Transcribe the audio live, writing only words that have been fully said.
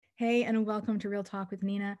Hey, and welcome to Real Talk with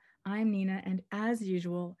Nina. I'm Nina, and as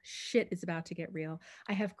usual, shit is about to get real.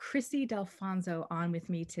 I have Chrissy Delfonso on with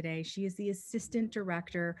me today. She is the Assistant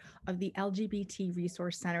Director of the LGBT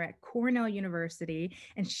Resource Center at Cornell University,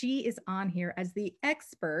 and she is on here as the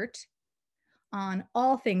expert on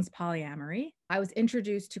all things polyamory. I was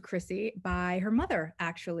introduced to Chrissy by her mother,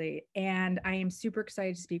 actually, and I am super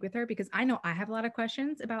excited to speak with her because I know I have a lot of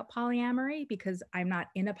questions about polyamory because I'm not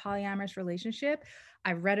in a polyamorous relationship.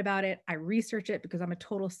 I've read about it, I research it because I'm a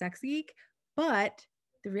total sex geek, but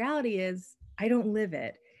the reality is I don't live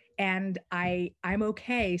it. And I'm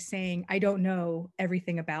okay saying I don't know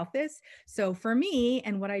everything about this. So for me,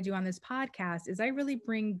 and what I do on this podcast is I really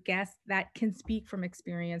bring guests that can speak from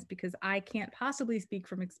experience because I can't possibly speak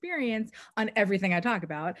from experience on everything I talk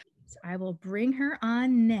about. So I will bring her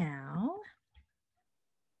on now.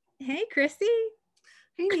 Hey, Chrissy.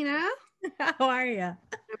 Hey, Nina. How are you?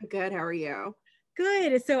 I'm good. How are you?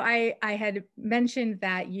 Good. So I had mentioned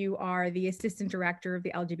that you are the assistant director of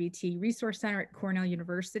the LGBT Resource Center at Cornell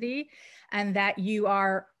University, and that you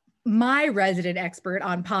are my resident expert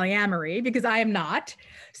on polyamory because I am not.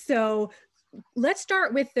 So let's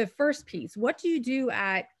start with the first piece. What do you do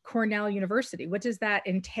at Cornell University? What does that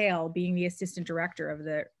entail, being the assistant director of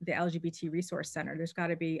the LGBT Resource Center? There's got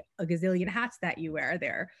to be a gazillion hats that you wear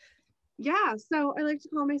there. Yeah, so I like to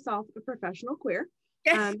call myself a professional queer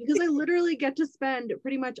because I literally get to spend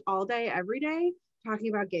pretty much all day, every day, talking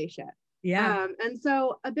about gay shit. Yeah. And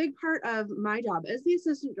so a big part of my job as the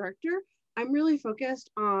assistant director, I'm really focused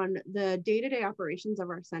on the day-to-day operations of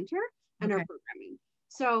our center and our programming.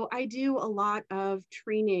 So I do a lot of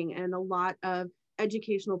training and a lot of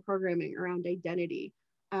educational programming around identity.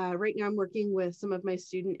 Right now, I'm working with some of my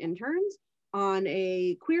student interns on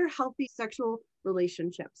a queer healthy sexual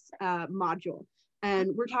relationships module.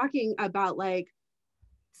 And we're talking about like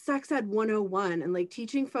sex ed 101 and like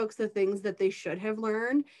teaching folks the things that they should have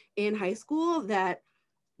learned in high school that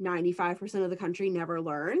 95% of the country never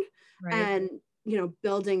learned. Right. And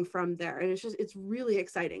building from there. And it's really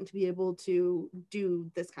exciting to be able to do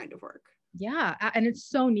this kind of work. Yeah, and it's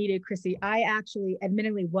so needed, Chrissy. I actually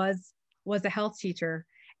admittedly was a health teacher,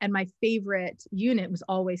 and my favorite unit was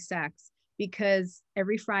always sex because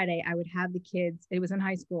every Friday I would have the kids, it was in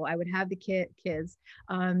high school, I would have the kids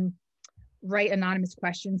write anonymous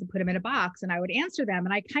questions and put them in a box, and I would answer them.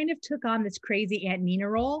 And I kind of took on this crazy Aunt Nina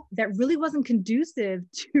role that really wasn't conducive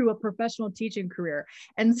to a professional teaching career.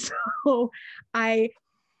 And so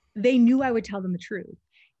they knew I would tell them the truth.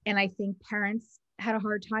 And I think parents had a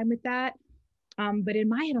hard time with that. But in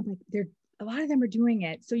my head, I'm like, a lot of them are doing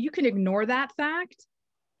it. So you can ignore that fact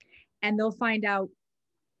and they'll find out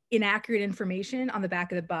inaccurate information on the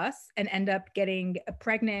back of the bus and end up getting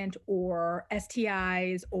pregnant or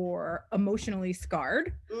STIs or emotionally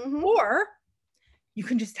scarred. Mm-hmm. Or you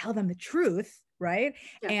can just tell them the truth, right?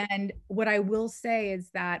 Yeah. And what I will say is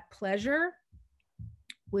that pleasure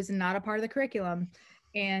was not a part of the curriculum,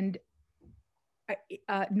 and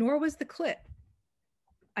nor was the clip.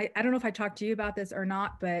 I don't know if I talked to you about this or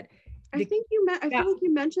not, but I feel like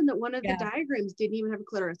you mentioned that one of the diagrams didn't even have a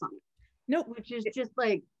clitoris on it. Nope. Which is just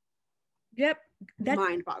like, yep, that's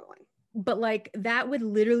mind-boggling. But like that would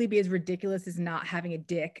literally be as ridiculous as not having a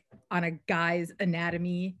dick on a guy's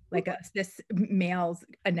anatomy, like this male's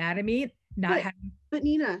anatomy. But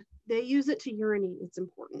Nina, they use it to urinate. It's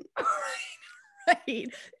important. Right.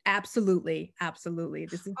 Absolutely.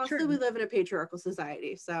 This is also true. We live in a patriarchal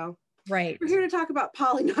society, so right. We're here to talk about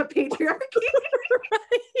poly, not patriarchy.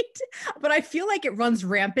 Right. But I feel like it runs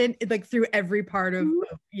rampant like through every part of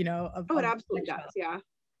it absolutely does. Yeah.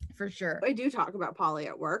 For sure. I do talk about poly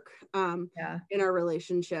at work. In our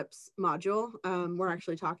relationships module. We're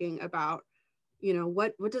actually talking about,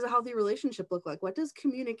 what does a healthy relationship look like? What does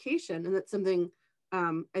communication? And that's something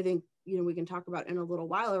I think, we can talk about in a little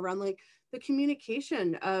while around like the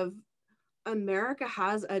communication of America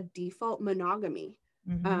has a default monogamy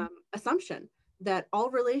assumption that all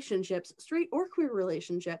relationships, straight or queer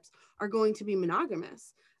relationships, are going to be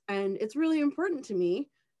monogamous. And it's really important to me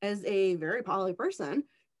as a very poly person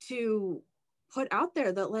to put out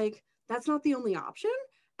there that like, that's not the only option.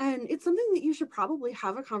 And it's something that you should probably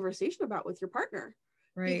have a conversation about with your partner.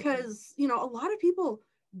 Right. Because, a lot of people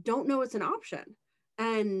don't know it's an option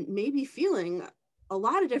and maybe feeling a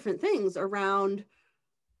lot of different things around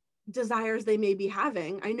desires they may be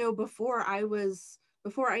having. I know before I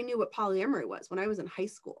knew what polyamory was, when I was in high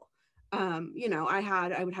school, I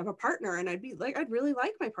would have a partner and I'd be like, I'd really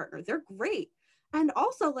like my partner. They're great. And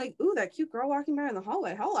also like, ooh, that cute girl walking by in the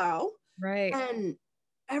hallway. Hello. Right. And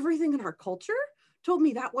everything in our culture told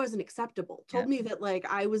me that wasn't acceptable. Told me that like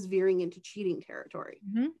I was veering into cheating territory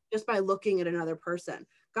just by looking at another person.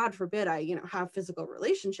 God forbid I, have physical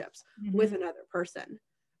relationships with another person.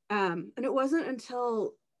 And it wasn't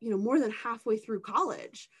until, more than halfway through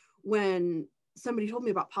college when somebody told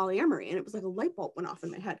me about polyamory, and it was like a light bulb went off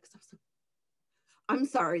in my head, because I was like, I'm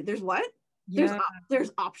sorry, there's what? Yeah.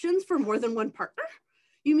 There's options for more than one partner?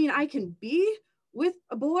 You mean I can be with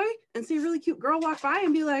a boy and see a really cute girl walk by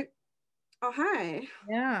and be like, oh, hi.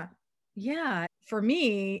 Yeah. Yeah. For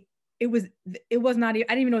me, it was not, I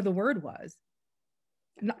didn't even know what the word was.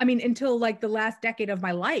 I mean, until like the last decade of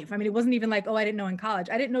my life. I mean, it wasn't even like, oh, I didn't know in college.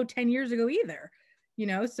 I didn't know 10 years ago either,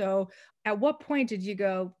 So at what point did you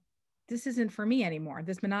go, this isn't for me anymore,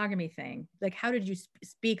 this monogamy thing? Like, how did you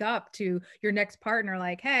speak up to your next partner?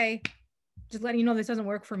 Like, hey, just letting you know this doesn't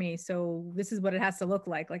work for me. So this is what it has to look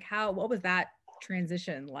like. Like, what was that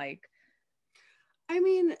transition like? I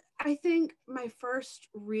mean, I think my first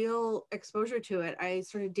real exposure to it, I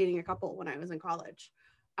started dating a couple when I was in college.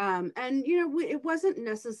 And, it wasn't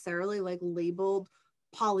necessarily like labeled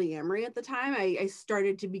polyamory at the time. I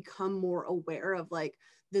started to become more aware of like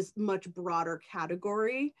this much broader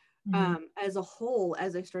category as a whole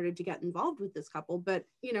as I started to get involved with this couple. But,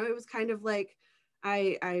 it was kind of like,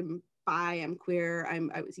 I'm bi, I'm queer,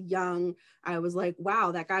 I was young. I was like,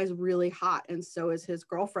 wow, that guy's really hot, and so is his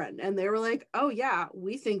girlfriend. And they were like, oh yeah,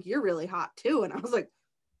 we think you're really hot too. And I was like,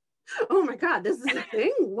 oh my God, this is a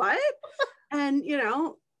thing? What? And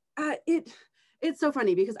it's so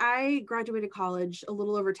funny because I graduated college a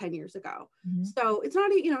little over 10 years ago. So it's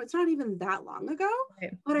not even that long ago.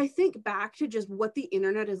 Right. But I think back to just what the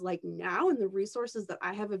internet is like now and the resources that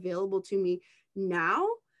I have available to me now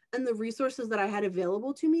and the resources that I had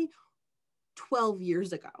available to me 12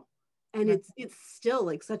 years ago. And right. it's still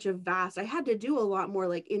like such a vast, I had to do a lot more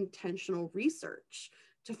like intentional research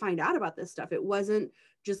to find out about this stuff. It wasn't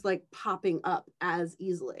just like popping up as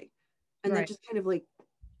easily. And right. that just kind of like,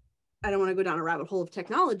 I don't want to go down a rabbit hole of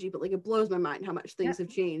technology, but like it blows my mind how much things have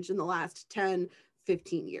changed in the last 10,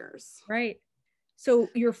 15 years. Right. So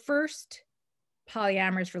your first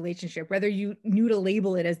polyamorous relationship, whether you knew to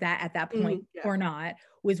label it as that at that point or not,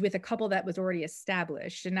 was with a couple that was already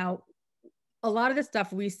established. And now a lot of the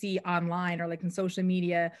stuff we see online or like in social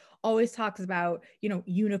media always talks about,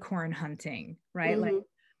 unicorn hunting, right? Like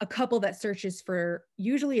a couple that searches for,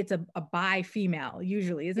 usually it's a bi female,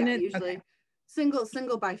 usually, isn't it? Usually. Okay.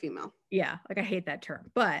 Single bi female. Yeah. Like I hate that term,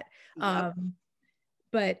 but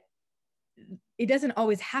it doesn't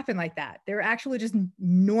always happen like that. They're actually just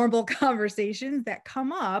normal conversations that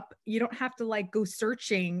come up. You don't have to like go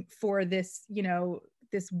searching for this,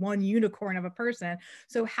 this one unicorn of a person.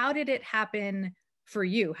 So how did it happen for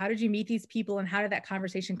you? How did you meet these people and how did that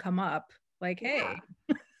conversation come up? Like, hey.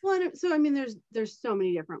 Well, so I mean, there's so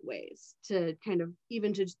many different ways to kind of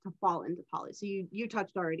even to fall into poly. So you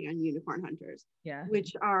touched already on unicorn hunters,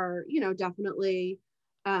 which are, definitely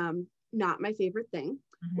not my favorite thing,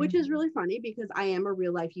 which is really funny because I am a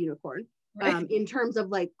real life unicorn. Right. In terms of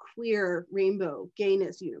like queer rainbow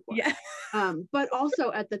gayness unicorn. But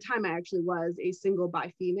also at the time I actually was a single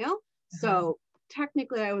bi female. So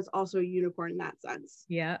technically I was also a unicorn in that sense.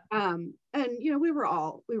 And we were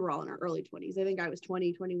all in our early 20s. I think I was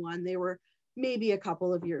 20, 21. They were maybe a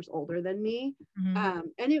couple of years older than me.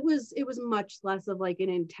 And it was much less of like an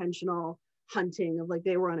intentional hunting of like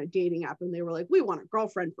they were on a dating app and they were like, we want a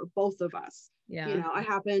girlfriend for both of us. I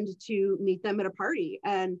happened to meet them at a party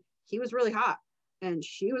and he was really hot and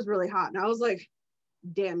she was really hot. And I was like,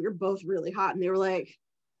 damn, you're both really hot. And they were like,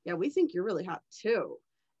 yeah, we think you're really hot too.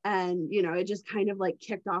 And, it just kind of like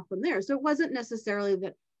kicked off from there. So it wasn't necessarily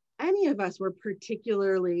that any of us were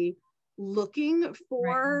particularly looking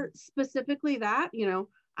for specifically that,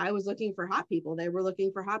 I was looking for hot people. They were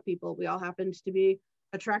looking for hot people. We all happened to be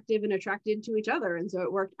attractive and attracted to each other. And so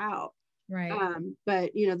it worked out. Right.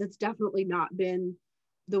 But, that's definitely not been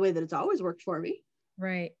the way that it's always worked for me.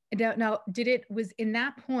 Right. Now, was in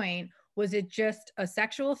that point, was it just a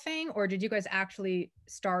sexual thing or did you guys actually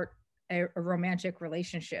start a romantic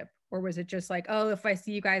relationship? Or was it just like, oh, if I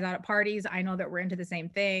see you guys out at parties, I know that we're into the same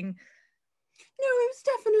thing? No, it was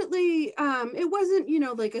definitely, it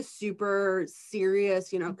wasn't, like a super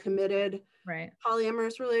serious, committed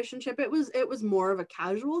polyamorous relationship. It was more of a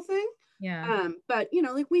casual thing. But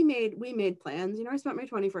like we made plans. I spent my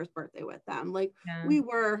 21st birthday with them. Like we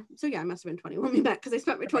were, so yeah, I must have been 20 when we met because I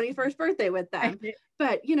spent my 21st birthday with them.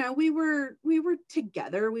 But we were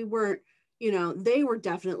together. We weren't, they were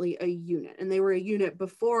definitely a unit, and they were a unit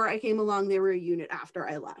before I came along. They were a unit after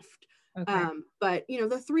I left. Okay. But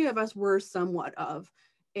the three of us were somewhat of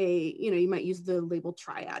a, you might use the label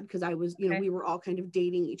triad because I was, we were all kind of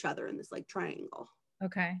dating each other in this like triangle.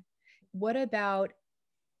 Okay. What about,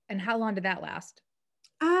 and how long did that last?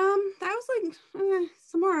 That was like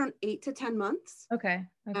somewhere around 8 to 10 months. Okay.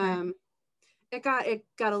 It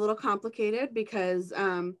got a little complicated because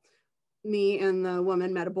me and the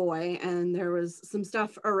woman met a boy, and there was some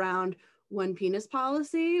stuff around one penis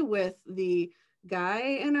policy with the guy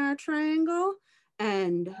in our triangle,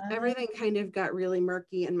 and everything kind of got really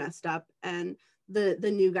murky and messed up, and the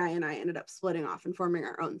new guy and I ended up splitting off and forming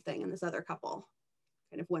our own thing, and this other couple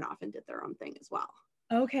kind of went off and did their own thing as well.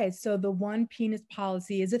 Okay, so the one penis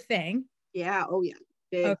policy is a thing. Yeah. Oh yeah.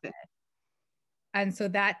 Big thing. And so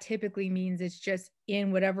that typically means it's just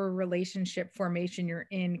in whatever relationship formation you're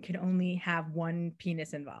in can only have one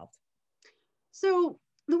penis involved. So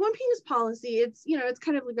the one penis policy, it's, you know, it's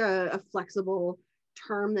kind of like a flexible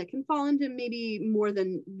term that can fall into maybe more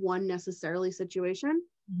than one necessarily situation.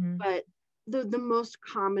 Mm-hmm. But the most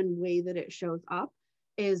common way that it shows up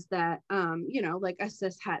is that, you know, like a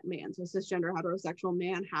cishet man, so a cisgender heterosexual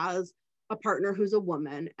man has a partner who's a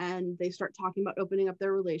woman, and they start talking about opening up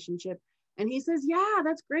their relationship. And he says, yeah,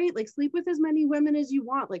 that's great. Like, sleep with as many women as you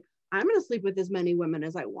want. Like, I'm going to sleep with as many women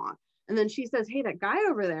as I want. And then she says, hey, that guy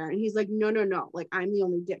over there. And he's like, no. Like, I'm the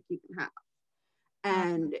only dick you can have.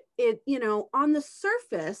 And it, you know, on the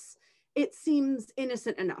surface, it seems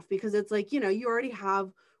innocent enough because it's like, you know, you already have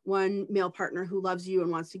one male partner who loves you and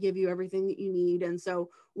wants to give you everything that you need. And so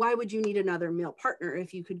why would you need another male partner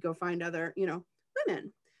if you could go find other, you know,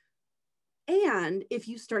 women? And if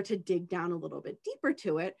you start to dig down a little bit deeper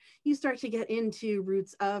to it, you start to get into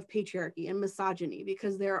roots of patriarchy and misogyny,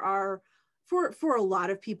 because there are, for a lot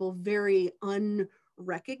of people, very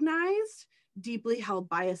unrecognized, deeply held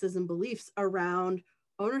biases and beliefs around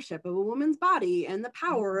ownership of a woman's body and the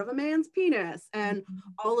power of a man's penis and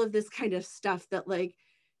all of this kind of stuff that like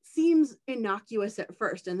seems innocuous at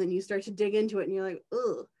first. And then you start to dig into it and you're like,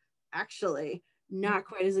 oh, actually not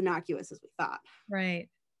quite as innocuous as we thought. Right.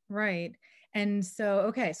 And so,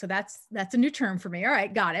 okay, so that's a new term for me. All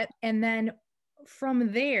right, got it. And then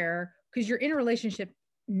from there, because you're in a relationship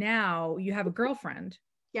now, you have a girlfriend.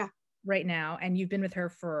 Yeah. Right now, and you've been with her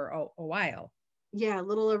for a while. Yeah, a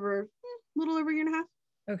little over a year and a half.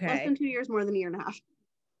 Okay. Less than 2 years, more than a year and a half.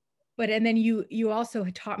 But and then you also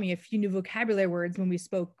had taught me a few new vocabulary words when we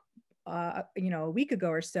spoke you know, a week ago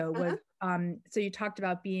or so. Was so you talked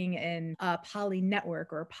about being in a poly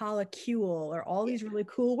network or a polycule or all these really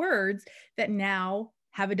cool words that now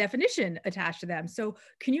have a definition attached to them. So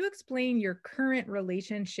can you explain your current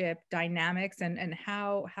relationship dynamics and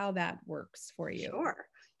how that works for you? Sure.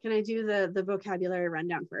 Can I do the vocabulary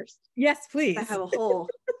rundown first? Yes, please. I have a whole,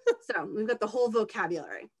 so we've got the whole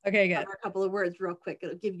vocabulary. Okay, good. Cover a couple of words real quick.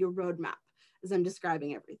 It'll give you a roadmap as I'm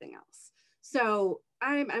describing everything else. So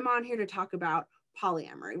I'm on here to talk about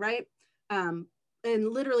polyamory, right? And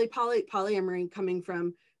literally polyamory coming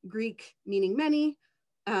from Greek meaning many,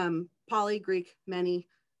 poly, Greek, many,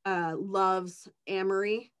 loves,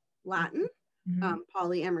 amory, Latin,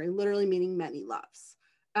 polyamory, literally meaning many loves.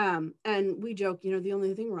 And we joke, you know, the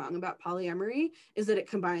only thing wrong about polyamory is that it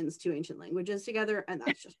combines two ancient languages together, and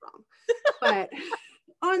that's just wrong. But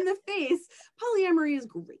on the face, polyamory is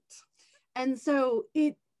great. And so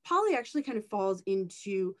poly actually kind of falls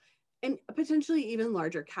into a potentially even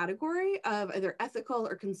larger category of either ethical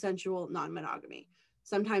or consensual non-monogamy.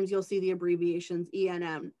 Sometimes you'll see the abbreviations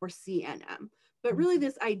ENM or CNM, but really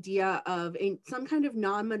this idea of some kind of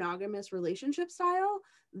non-monogamous relationship style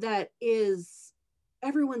that is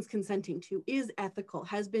everyone's consenting to, is ethical,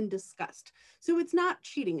 has been discussed. So it's not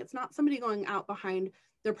cheating. It's not somebody going out behind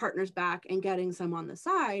their partner's back and getting some on the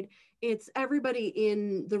side. It's everybody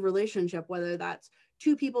in the relationship, whether that's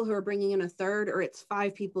two people who are bringing in a third or it's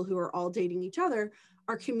 5 people who are all dating each other,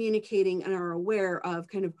 are communicating and are aware of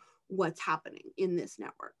kind of what's happening in this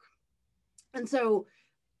network. And so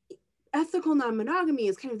ethical non-monogamy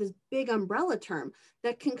is kind of this big umbrella term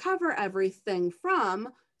that can cover everything from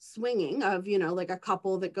swinging of, you know, like a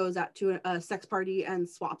couple that goes out to a sex party and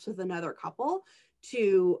swaps with another couple,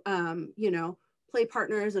 to, you know, play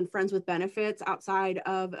partners and friends with benefits outside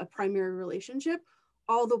of a primary relationship,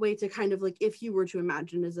 all the way to kind of like, if you were to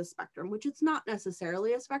imagine as a spectrum, which it's not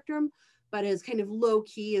necessarily a spectrum, but is kind of low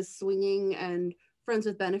key as swinging and friends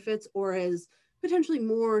with benefits, or as potentially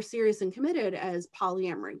more serious and committed as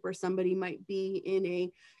polyamory, where somebody might be in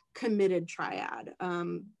a committed triad.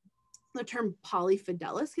 The term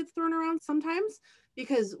polyfidelis gets thrown around sometimes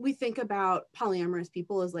because we think about polyamorous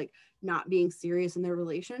people as like not being serious in their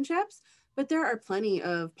relationships, but there are plenty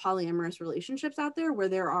of polyamorous relationships out there where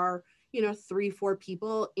there are, you know, 3-4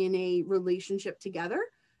 people in a relationship together,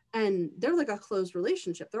 and they're like a closed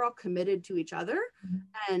relationship. They're all committed to each other.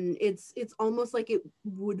 And it's almost like it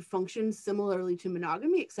would function similarly to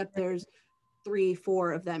monogamy, except there's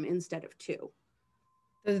 3-4 of them instead of 2.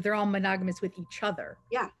 They're all monogamous with each other.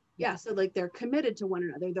 Yeah. So like they're committed to one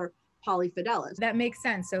another. They're polyfidelis. That makes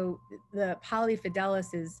sense. So the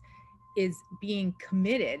polyfidelis is being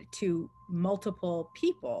committed to multiple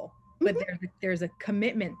people, but there's a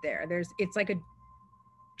commitment there. It's like a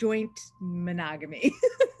joint monogamy.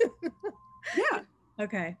 Yeah.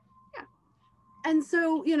 Okay. Yeah. And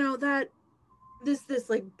so, you know, that this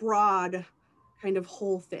like broad kind of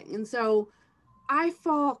whole thing. And so I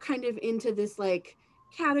fall kind of into this like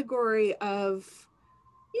category of,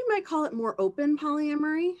 you might call it more open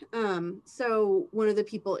polyamory. So one of the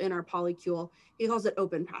people in our polycule, he calls it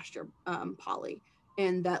open pasture poly.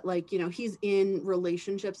 And that, like, you know, he's in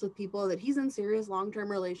relationships with people, that he's in serious long-term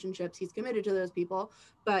relationships. He's committed to those people.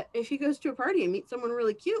 But if he goes to a party and meets someone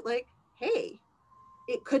really cute, like, hey,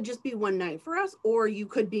 it could just be one night for us, or you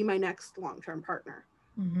could be my next long-term partner.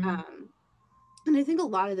 Mm-hmm. And I think a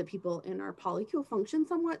lot of the people in our polycule function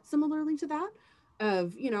somewhat similarly to that,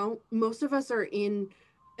 of, you know, most of us are in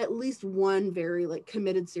at least one very like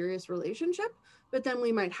committed, serious relationship, but then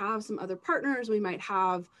we might have some other partners. We might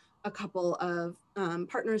have a couple of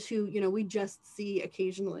partners who, you know, we just see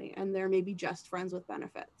occasionally, and they're maybe just friends with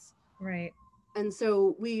benefits. Right. And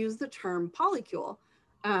so we use the term polycule.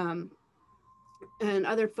 And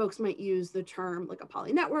other folks might use the term like a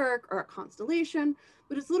poly network or a constellation,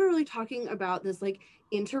 but it's literally talking about this like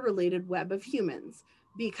interrelated web of humans.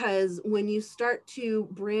 Because when you start to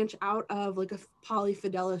branch out of like a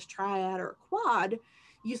polyfidelis triad or quad,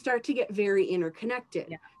 you start to get very interconnected.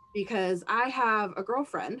 Yeah. Because I have a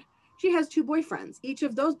girlfriend, she has 2 boyfriends. Each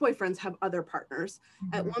of those boyfriends have other partners.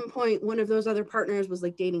 Mm-hmm. At one point, one of those other partners was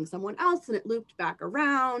like dating someone else, and it looped back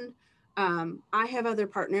around. I have other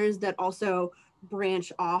partners that also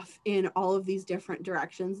branch off in all of these different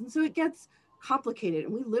directions. And so it gets complicated,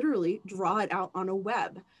 and we literally draw it out on a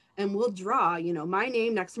web. And we'll draw, you know, my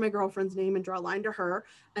name next to my girlfriend's name and draw a line to her,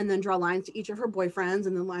 and then draw lines to each of her boyfriends,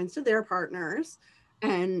 and then lines to their partners.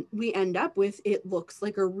 And we end up with, it looks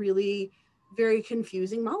like a really very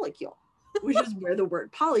confusing molecule, which is where the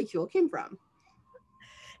word polycule came from.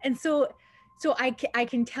 And so I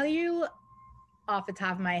can tell you off the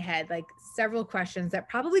top of my head, like several questions that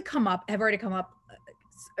probably have already come up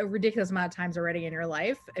a ridiculous amount of times already in your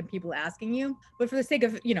life, and people asking you. But for the sake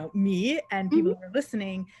of, you know, me and people who are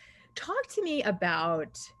listening, talk to me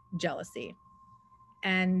about jealousy.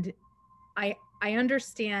 And I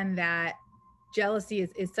understand that jealousy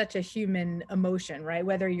is such a human emotion, right?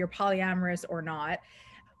 Whether you're polyamorous or not.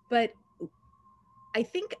 But I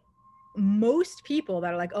think most people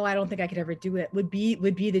that are like, oh, I don't think I could ever do it, would be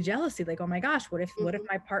the jealousy. Like, oh my gosh, what if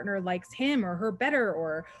my partner likes him or her better,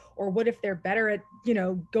 or what if they're better at, you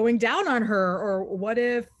know, going down on her, or what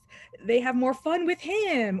if they have more fun with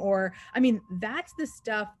him? Or, I mean, that's the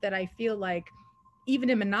stuff that I feel like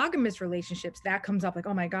even in monogamous relationships that comes up, like,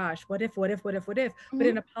 oh my gosh, what if? But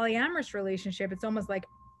in a polyamorous relationship, it's almost like,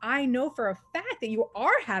 I know for a fact that you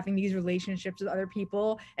are having these relationships with other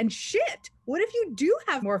people, and shit, what if you do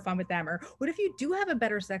have more fun with them? Or what if you do have a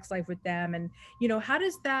better sex life with them? And, you know, how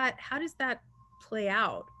does that play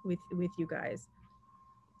out with you guys?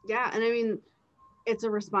 Yeah. And I mean, it's a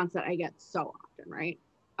response that I get so often, right?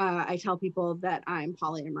 I tell people that I'm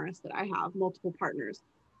polyamorous, that I have multiple partners,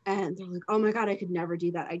 and they're like, oh my God, I could never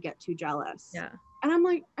do that. I get too jealous. Yeah. And I'm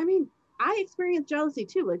like, I mean, I experience jealousy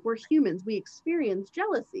too. Like, we're humans, we experience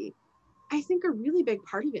jealousy. I think a really big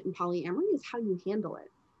part of it in polyamory is how you handle it.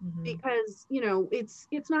 Because, you know, it's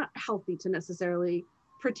not healthy to necessarily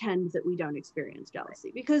pretend that we don't experience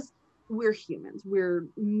jealousy, because we're humans, we're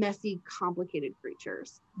messy, complicated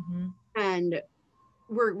creatures. And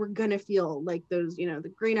we're gonna feel like those, you know, the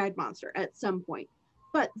green-eyed monster at some point.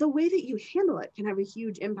 But the way that you handle it can have a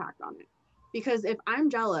huge impact on it. Because if I'm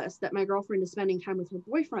jealous that my girlfriend is spending time with her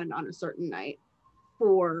boyfriend on a certain night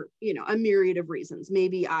for, you know, a myriad of reasons,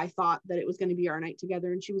 maybe I thought that it was going to be our night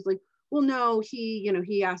together, and she was like, well, no, he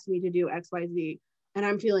asked me to do XYZ, and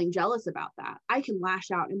I'm feeling jealous about that, I can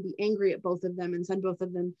lash out and be angry at both of them and send both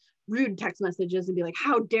of them rude text messages and be like,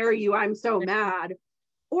 how dare you, I'm so mad.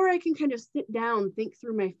 Or I can kind of sit down, think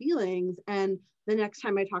through my feelings, and the next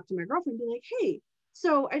time I talk to my girlfriend, be like, hey,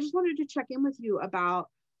 so I just wanted to check in with you about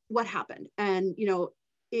what happened. And, you know,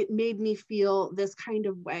 it made me feel this kind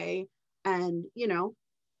of way. And, you know,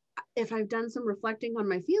 if I've done some reflecting on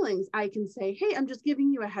my feelings, I can say, hey, I'm just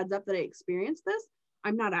giving you a heads up that I experienced this.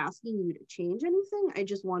 I'm not asking you to change anything. I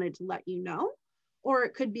just wanted to let you know. Or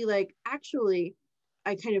it could be like, actually,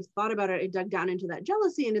 I kind of thought about it. I dug down into that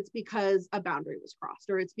jealousy, and it's because a boundary was crossed,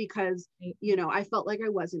 or it's because, you know, I felt like I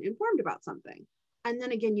wasn't informed about something. And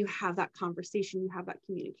then again, you have that conversation, you have that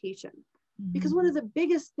communication. Because one of the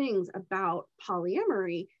biggest things about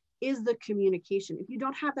polyamory is the communication. If you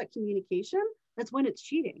don't have that communication, that's when it's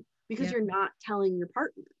cheating, because you're not telling your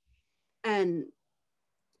partner. And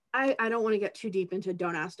I don't want to get too deep into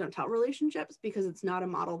don't ask, don't tell relationships, because it's not a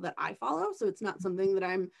model that I follow. So it's not something that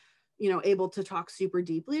I'm, able to talk super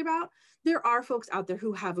deeply about. There are folks out there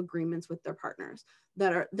who have agreements with their partners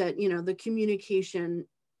that the communication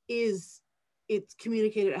it's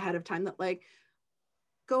communicated ahead of time, that like,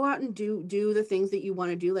 go out and do the things that you want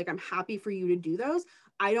to do. Like, I'm happy for you to do those.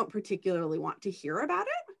 I don't particularly want to hear about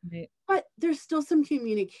it, right. But there's still some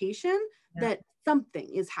communication that something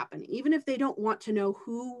is happening, even if they don't want to know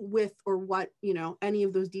who, with, or what, any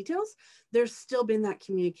of those details. There's still been that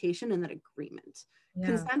communication and that agreement.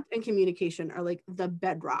 Consent and communication are like the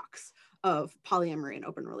bedrocks of polyamory and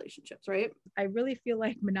open relationships, right? I really feel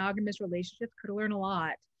like monogamous relationships could learn a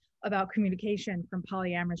lot about communication from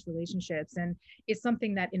polyamorous relationships. And it's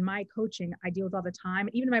something that in my coaching, I deal with all the time.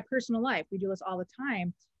 Even in my personal life, we do this all the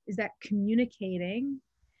time, is that communicating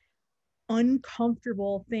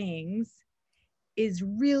uncomfortable things is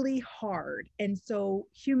really hard. And so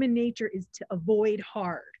human nature is to avoid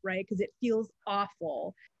hard, right? Because it feels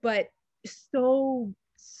awful. But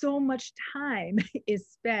so much time is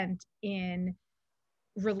spent in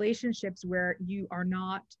relationships where you are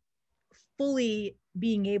not fully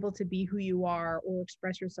being able to be who you are or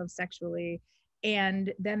express yourself sexually.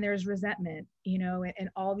 And then there's resentment, and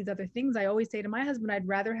all these other things. I always say to my husband, I'd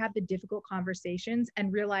rather have the difficult conversations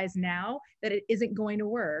and realize now that it isn't going to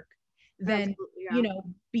work than,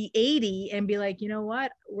 be 80 and be like, you know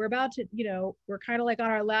what, we're about to, we're kind of like on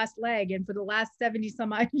our last leg. And for the last 70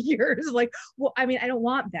 some odd years, like, well, I mean, I don't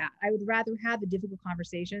want that. I would rather have the difficult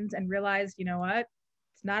conversations and realize, you know what,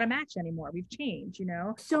 it's not a match anymore. We've changed,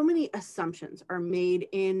 So many assumptions are made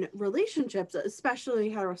in relationships,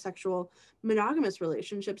 especially heterosexual monogamous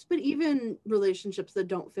relationships, but even relationships that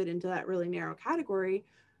don't fit into that really narrow category,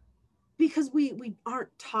 because we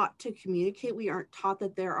aren't taught to communicate. We aren't taught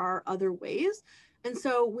that there are other ways. And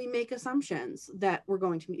so we make assumptions that we're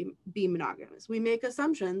going to be monogamous. We make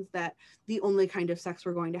assumptions that the only kind of sex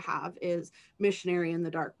we're going to have is missionary in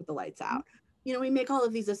the dark with the lights out. We make all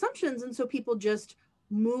of these assumptions. And so people just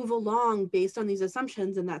move along based on these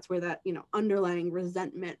assumptions. And that's where that, underlying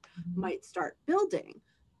resentment might start building.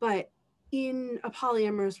 But in a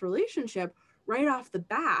polyamorous relationship, right off the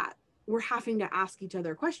bat, we're having to ask each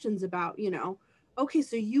other questions about, okay,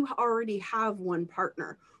 so you already have one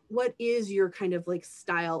partner. What is your kind of like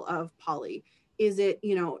style of poly? Is it,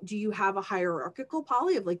 do you have a hierarchical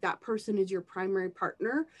poly of like that person is your primary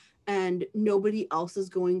partner and nobody else is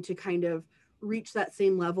going to kind of reach that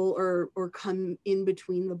same level or come in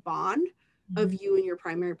between the bond of you and your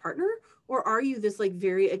primary partner? Or are you this like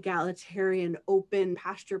very egalitarian, open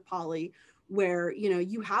pasture poly where,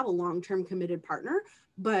 you have a long-term committed partner,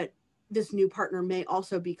 but this new partner may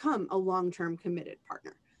also become a long-term committed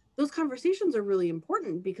partner? Those conversations are really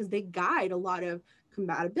important because they guide a lot of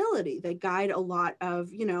compatibility. They guide a lot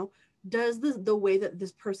of, does the way that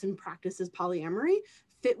this person practices polyamory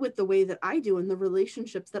fit with the way that I do in the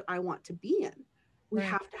relationships that I want to be in? We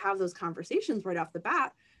have to have those conversations right off the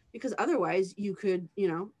bat, because otherwise you could,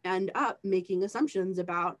 end up making assumptions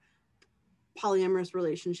about polyamorous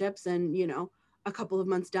relationships and, a couple of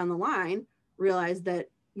months down the line, realize that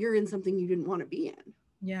you're in something you didn't want to be in.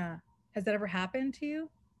 Yeah. Has that ever happened to you?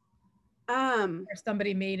 Or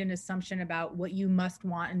somebody made an assumption about what you must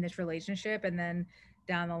want in this relationship, and then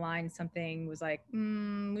down the line something was like,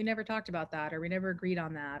 we never talked about that, or we never agreed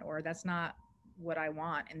on that, or that's not what I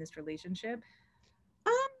want in this relationship?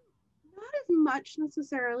 Not as much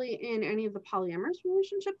necessarily in any of the polyamorous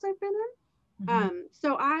relationships I've been in.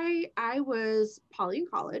 So I was poly in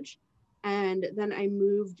college, and then I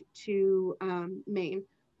moved to Maine,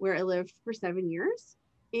 where I lived for 7 years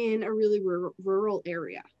in a really rural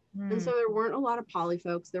area. And so there weren't a lot of poly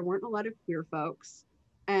folks, there weren't a lot of queer folks,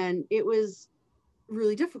 and it was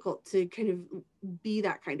really difficult to kind of be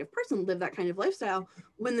that kind of person, live that kind of lifestyle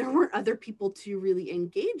when there weren't other people to really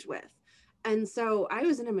engage with. And so I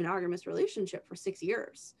was in a monogamous relationship for 6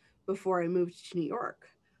 years before I moved to New York.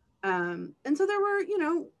 And so there were,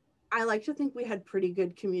 I like to think we had pretty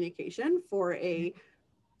good communication for a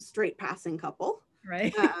straight passing couple,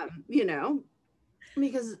 right?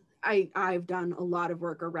 Because I've done a lot of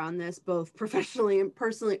work around this, both professionally and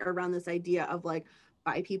personally, around this idea of like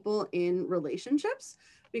bi people in relationships,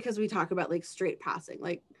 because we talk about like straight passing.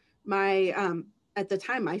 Like my, at the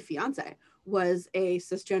time, my fiance was a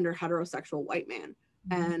cisgender heterosexual white man.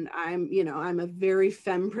 And I'm a very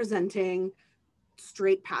femme presenting,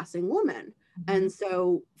 straight passing woman. And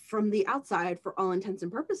so from the outside, for all intents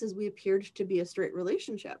and purposes, we appeared to be a straight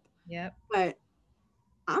relationship. Yep. But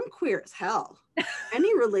I'm queer as hell.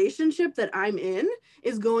 Any relationship that I'm in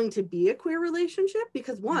is going to be a queer relationship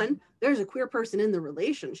because one, there's a queer person in the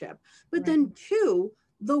relationship, but then two,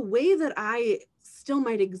 the way that I still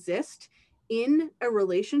might exist in a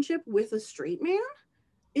relationship with a straight man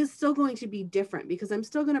is still going to be different because I'm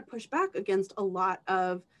still going to push back against a lot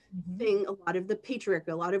of a lot of the patriarchy,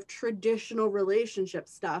 a lot of traditional relationship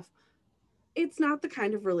stuff. It's not the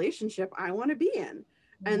kind of relationship I want to be in.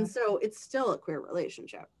 And so it's still a queer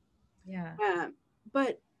relationship. Yeah.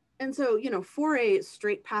 But, and so, you know, for a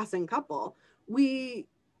straight passing couple, we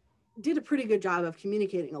did a pretty good job of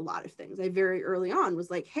communicating a lot of things. I very early on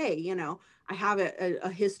was like, hey, you know, I have a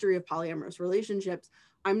history of polyamorous relationships.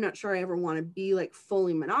 I'm not sure I ever want to be like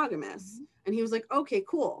fully monogamous. And he was like, okay,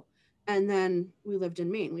 cool. And then we lived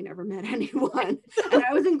in Maine. We never met anyone. And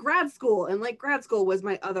I was in grad school, and like grad school was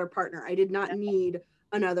my other partner. I did not need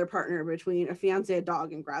another partner between a fiance, a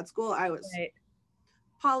dog, and grad school. I was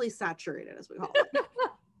polysaturated, as we call it.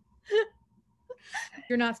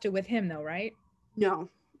 You're not still with him though, right? No.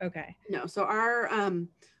 Okay. No. So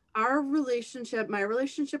our relationship, my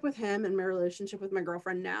relationship with him and my relationship with my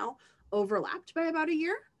girlfriend now overlapped by about a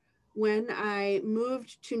year. When I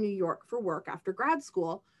moved to New York for work after grad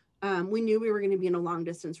school, we knew we were going to be in a long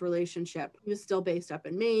distance relationship. He was still based up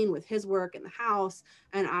in Maine with his work in the house,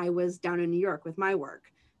 and I was down in New York with my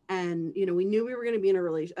work. And, you know, we knew we were going to be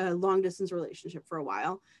in a long distance relationship for a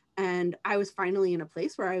while. And I was finally in a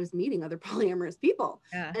place where I was meeting other polyamorous people.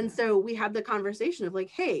 Yeah. And so we had the conversation of like,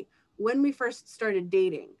 hey, when we first started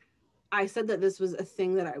dating, I said that this was a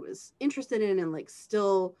thing that I was interested in and like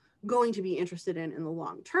still going to be interested in the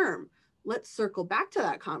long term. Let's circle back to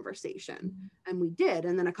that conversation. And we did.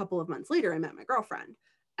 And then a couple of months later, I met my girlfriend.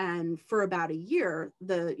 And for about a year,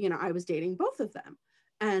 I was dating both of them.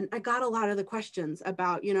 And I got a lot of the questions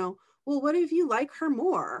about, you know, well, what if you like her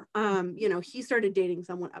more? You know, he started dating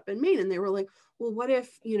someone up in Maine, and they were like, well, what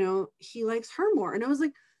if, you know, he likes her more? And I was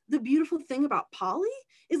like, the beautiful thing about poly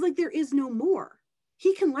is like, there is no more.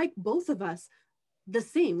 He can like both of us the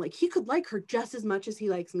same. Like he could like her just as much as he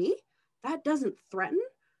likes me. That doesn't threaten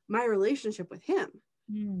my relationship with him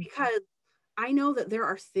because I know that there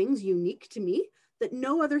are things unique to me that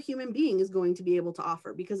no other human being is going to be able to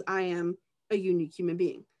offer because I am a unique human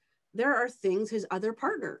being. There are things his other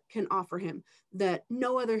partner can offer him that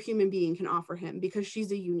no other human being can offer him because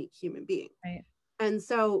she's a unique human being. Right. And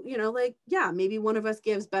so, you know, like, yeah, maybe one of us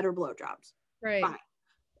gives better blowjobs. Right. Fine.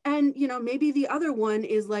 And, you know, maybe the other one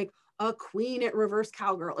is like a queen at reverse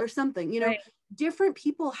cowgirl or something, you know, different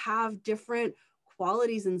people have different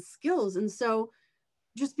qualities and skills. And so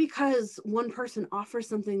just because one person offers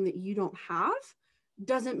something that you don't have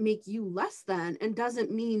doesn't make you less than, and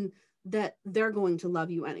doesn't mean that they're going to love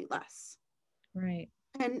you any less. Right.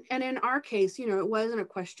 And in our case, you know, it wasn't a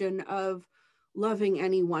question of loving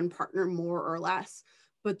any one partner more or less,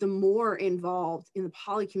 but the more involved in the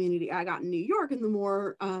poly community I got in New York, and the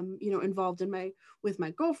more you know, involved in with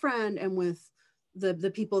my girlfriend and with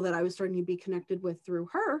the people that I was starting to be connected with through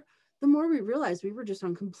her, the more we realized we were just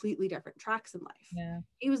on completely different tracks in life. Yeah.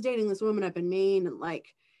 He was dating this woman up in Maine, and like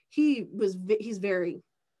he's very,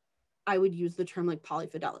 I would use the term like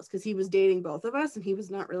polyfidelis, because he was dating both of us and he was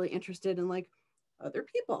not really interested in like other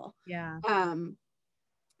people. Yeah.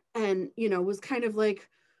 And you know, was kind of like,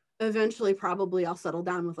 eventually probably I'll settle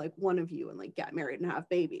down with like one of you and like get married and have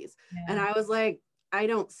babies. And I was like, I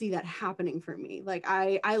don't see that happening for me. Like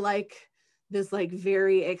I like this like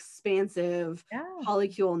very expansive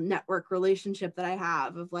polycule network relationship that I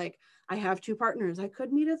have of like, I have two partners. I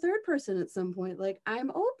could meet a third person at some point. Like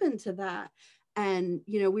I'm open to that. And,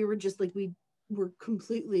 you know, we were just like, we were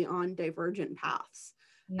completely on divergent paths.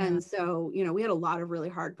 Yeah. And so, you know, we had a lot of really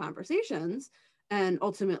hard conversations and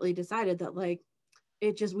ultimately decided that like,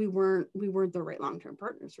 it just, we weren't the right long-term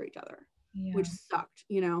partners for each other, which sucked,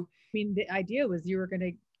 you know. I mean, the idea was you were going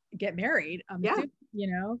to get married,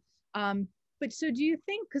 you know. But so do you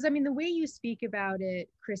think, because I mean, the way you speak about it,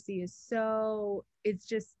 Chrissy, is so, it's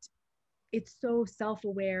so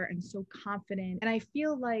self-aware and so confident. And I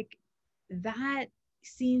feel like that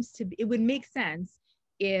seems to be, it would make sense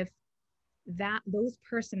if those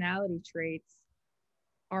personality traits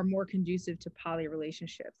are more conducive to poly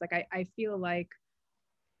relationships. Like I feel like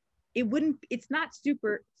it's not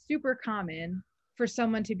super common for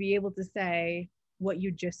someone to be able to say what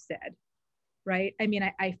you just said, right? I mean,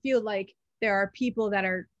 I feel like there are people that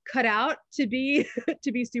are cut out to be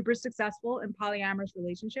super successful in polyamorous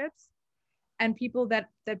relationships, and people that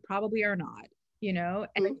probably are not, you know.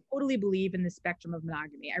 And I totally believe in the spectrum of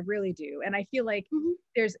monogamy. I really do. And I feel like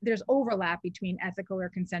there's overlap between ethical or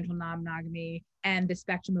consensual non-monogamy and the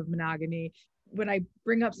spectrum of monogamy. when I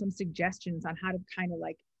bring up some suggestions on how to kind of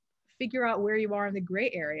like figure out where you are in the gray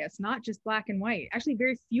area, it's not just black and white. Actually,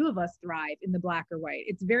 very few of us thrive in the black or white.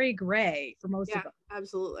 It's very gray for most of us.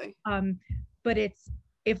 Absolutely. But it's,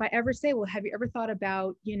 if I ever say, well, have you ever thought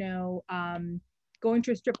about, going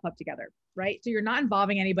to a strip club together, right? So you're not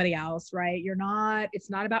involving anybody else, right? It's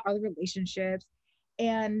not about other relationships.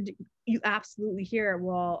 And you absolutely hear,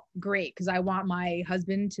 well, great, because I want my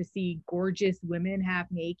husband to see gorgeous women half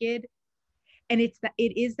naked. And it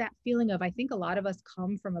is that feeling of, I think a lot of us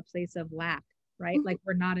come from a place of lack, right? Mm-hmm. Like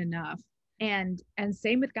we're not enough. And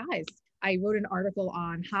same with guys. I wrote an article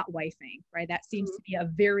on hot wifing, right? That seems to be a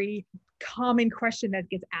very common question that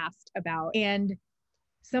gets asked about. And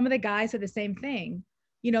some of the guys are the same thing.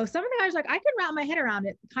 Some of the guys are like, I can wrap my head around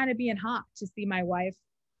it, kind of being hot to see my wife,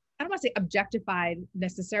 I don't want to say objectified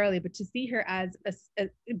necessarily, but to see her as a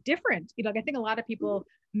different, I think a lot of people,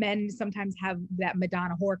 men sometimes have that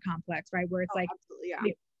Madonna whore complex, right? Where it's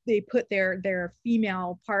they put their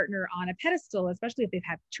female partner on a pedestal, especially if they've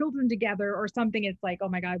had children together or something. It's like, oh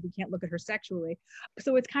my God, we can't look at her sexually.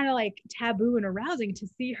 So it's kind of like taboo and arousing to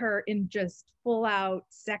see her in just full out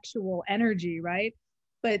sexual energy, right?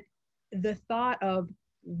 But the thought of,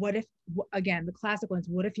 what if, again, the classic ones,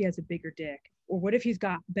 what if he has a bigger dick? Or what if he's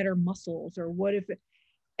got better muscles? Or what if,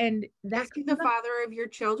 and that's the father of your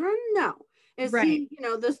children? No. Is he,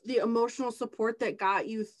 the emotional support that got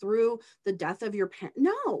you through the death of your parent?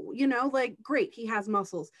 No, like, great, he has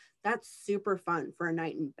muscles. That's super fun for a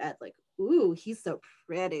night in bed. Like, ooh, he's so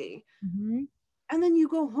pretty. Mm-hmm. And then you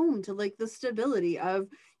go home to like the stability of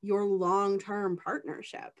your long-term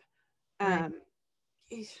partnership. Right.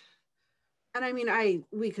 And I mean,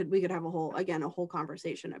 we could have a whole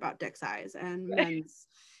conversation about dick size and men's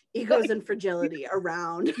egos and fragility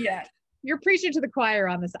around. Yeah, you're preaching to the choir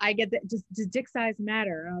on this. I get that. Does dick size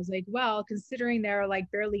matter? And I was like, well, considering there are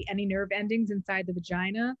like barely any nerve endings inside the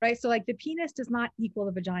vagina, right? So like the penis does not equal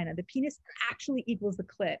the vagina. The penis actually equals the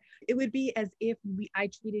clit. It would be as if I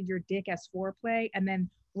treated your dick as foreplay and then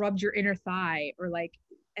rubbed your inner thigh or like,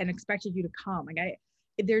 and expected you to come. Like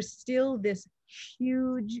there's still this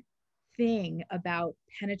huge thing about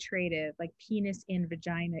penetrative, like penis in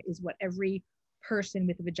vagina is what every person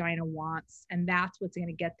with a vagina wants, and that's what's going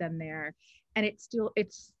to get them there. And it's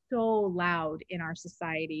so loud in our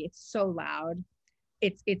society. It's so loud.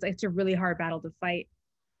 It's a really hard battle to fight.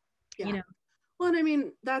 Well, and I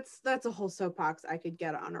mean, that's a whole soapbox I could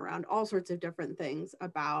get on around all sorts of different things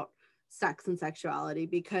about sex and sexuality,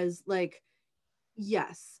 because like,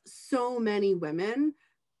 yes, so many women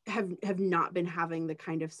have not been having the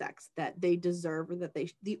kind of sex that they deserve, or that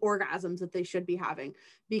the orgasms that they should be having,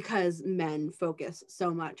 because men focus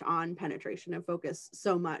so much on penetration and focus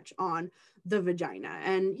so much on the vagina.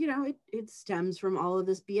 And it stems from all of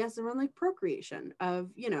this BS around like procreation of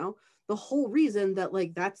the whole reason that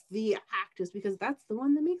like that's the act is because that's the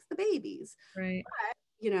one that makes the babies, right?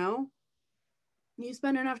 But you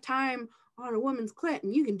spend enough time on a woman's clit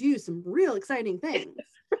and you can do some real exciting things.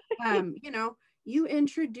 You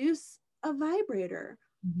introduce a vibrator,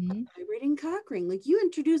 a vibrating cock ring, like you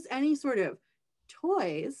introduce any sort of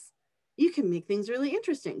toys, you can make things really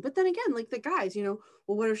interesting. But then again, like the guys, well,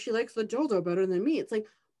 what if she likes the dildo better than me? It's like,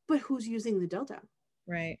 but who's using the dildo?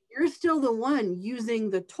 Right. You're still the one using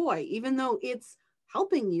the toy, even though it's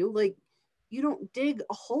helping you. Like, you don't dig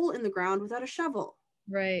a hole in the ground without a shovel.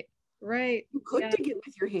 Right. You could dig it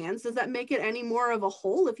with your hands. Does that make it any more of a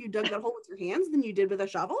hole if you dug that hole with your hands than you did with a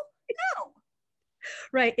shovel? No.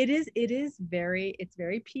 Right. It's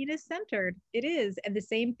very penis centered. It is. And the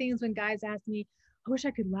same things when guys ask me, I wish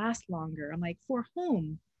I could last longer. I'm like, for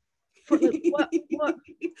whom? What?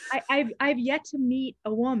 I've yet to meet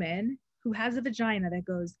a woman who has a vagina that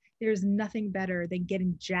goes, there's nothing better than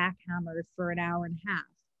getting jackhammered for an hour and a half.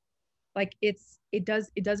 Like it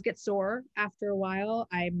does get sore after a while.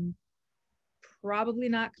 I'm probably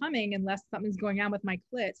not coming unless something's going on with my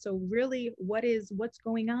clit. So really, what's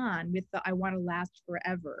going on with the I want to last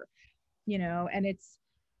forever, and it's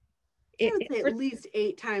I would say at least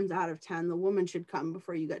 8 times out of 10 the woman should come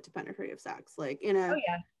before you get to penetrative sex, like in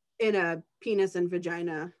a penis and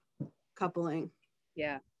vagina coupling.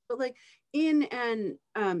 Yeah. But like in an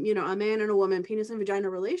a man and a woman penis and vagina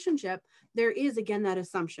relationship, there is again that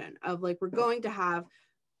assumption of like we're going to have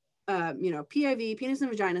PIV, penis and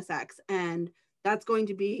vagina sex, and that's going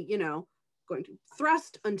to be going to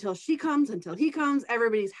thrust until she comes, until he comes,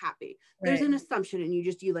 everybody's happy. Right. There's an assumption, and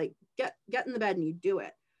you like get in the bed and you do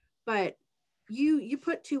it. But you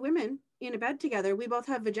put 2 women in a bed together, we both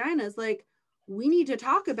have vaginas, like we need to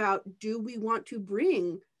talk about, do we want to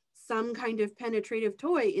bring some kind of penetrative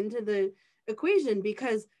toy into the equation,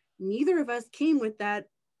 because neither of us came with that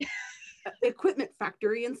equipment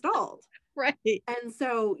factory installed. Right. And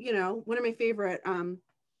so, you know, one of my favorite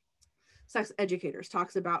sex educators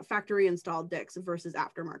talks about factory installed dicks versus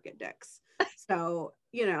aftermarket dicks. So,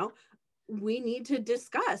 you know, we need to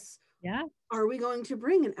discuss, yeah, are we going to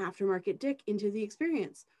bring an aftermarket dick into the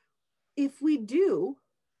experience? If we do,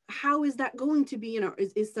 how is that going to be? You know,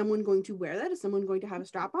 is someone going to wear that? Is someone going to have a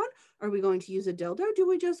strap on? Are we going to use a dildo? Do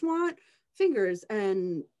we just want fingers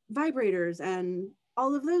and vibrators and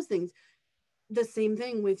all of those things? The same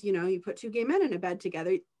thing with, you know, you put two gay men in a bed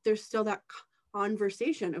together, there's still that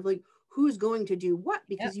conversation of like, who's going to do what,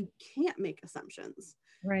 because you can't make assumptions.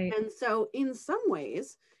 right. And so in some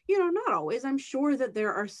ways, you know, not always, I'm sure that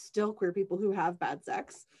there are still queer people who have bad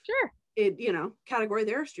sex. Sure. It, you know, category,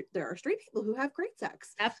 there are straight people who have great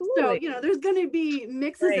sex. Absolutely. So, you know, there's going to be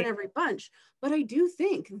mixes right. in every bunch. But I do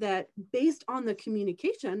think that based on the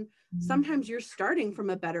communication, sometimes you're starting from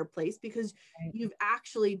a better place because right. you've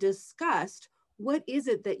actually discussed, what is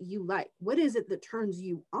it that you like? What is it that turns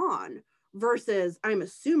you on? Versus, I'm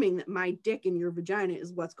assuming that my dick in your vagina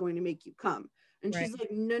is what's going to make you come. And right. she's like,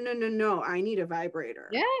 no, I need a vibrator.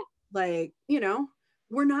 Yeah. Like, you know,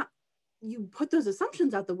 we're not, you put those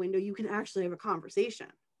assumptions out the window, you can actually have a conversation.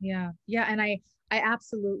 Yeah. Yeah. And I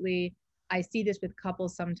absolutely, I see this with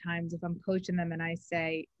couples sometimes if I'm coaching them and I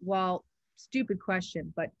say, well, stupid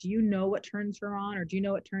question, but do you know what turns her on, or do you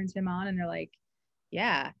know what turns him on? And they're like,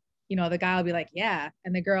 yeah. You know, the guy will be like, yeah.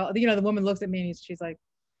 And the girl, you know, the woman looks at me and she's like,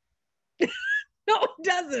 no, it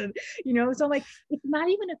doesn't. You know, so like, it's not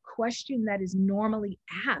even a question that is normally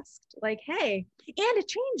asked. Like, hey, and it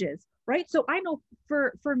changes, right? So I know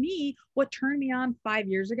for me, what turned me on 5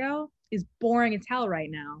 years ago is boring as hell right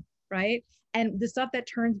now, right? And the stuff that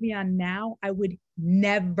turns me on now, I would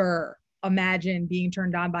never imagine being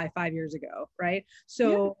turned on by 5 years ago, right?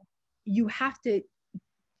 So you have to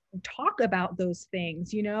talk about those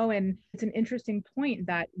things, you know. And it's an interesting point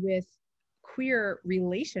that with queer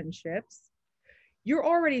relationships, you're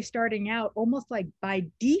already starting out almost like by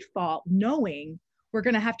default knowing we're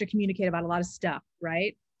going to have to communicate about a lot of stuff,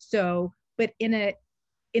 right? So, but in a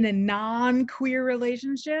non-queer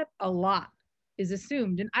relationship, a lot is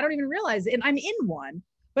assumed, and I don't even realize it, and I'm in one,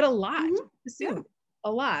 but a lot assumed.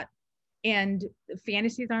 A lot. And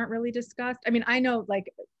fantasies aren't really discussed. I mean, I know,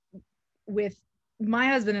 like, with my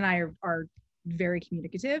husband and I are very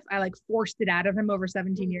communicative. I like forced it out of him over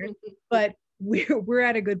 17 years, but we're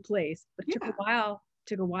at a good place. But it took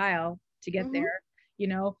a while to get there, you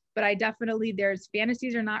know. But I definitely, there's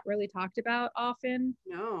fantasies are not really talked about often.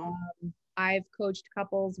 No. I've coached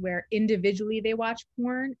couples where individually they watch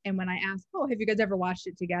porn, and when I ask, oh, have you guys ever watched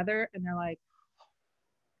it together? And they're like,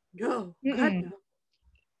 no, God, no.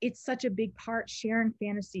 It's such a big part, sharing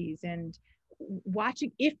fantasies and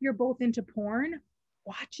watching. If you're both into porn,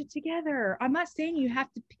 watch it together. I'm not saying you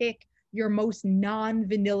have to pick your most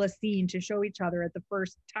non-vanilla scene to show each other at the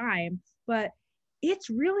first time, but it's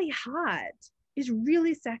really hot. It's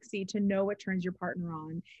really sexy to know what turns your partner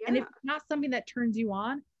on. Yeah. And if it's not something that turns you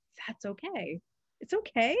on, that's okay. It's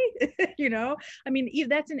okay. You know, I mean,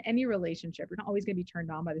 that's in any relationship. You're not always going to be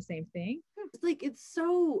turned on by the same thing. It's like, it's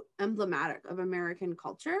so emblematic of American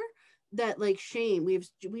culture that, like, shame, we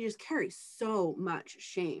just carry so much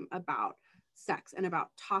shame about sex and about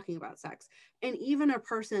talking about sex. And even a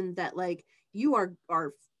person that, like, you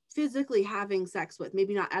are physically having sex with,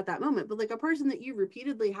 maybe not at that moment, but like a person that you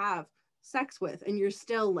repeatedly have sex with, and you're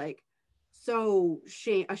still like so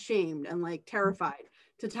ashamed and like terrified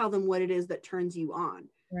to tell them what it is that turns you on.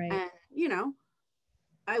 Right. And, you know,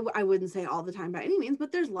 I wouldn't say all the time by any means,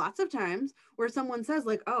 but there's lots of times where someone says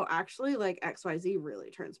like, oh, actually, like XYZ really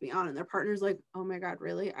turns me on. And their partner's like, oh my God,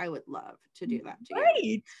 really? I would love to do that to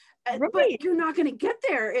you. Right. But you're not going to get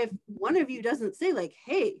there if one of you doesn't say like,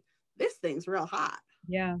 hey, this thing's real hot.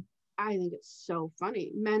 Yeah. I think it's so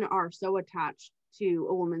funny. Men are so attached to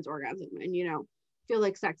a woman's orgasm and, you know, feel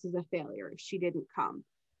like sex is a failure if she didn't come.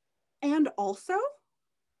 And also,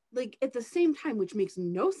 like, at the same time, which makes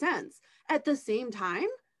no sense, at the same time,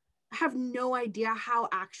 have no idea how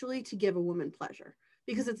actually to give a woman pleasure,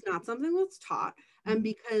 because it's not something that's taught. And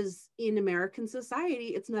because in American society,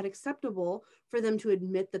 it's not acceptable for them to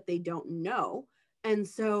admit that they don't know. And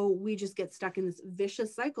so we just get stuck in this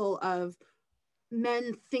vicious cycle of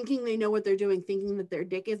men thinking they know what they're doing, thinking that their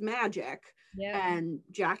dick is magic, and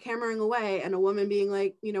jackhammering away, and a woman being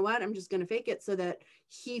like, you know what, I'm just going to fake it so that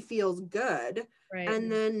he feels good. Right.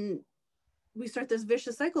 And then we start this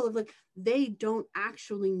vicious cycle of like, they don't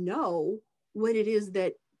actually know what it is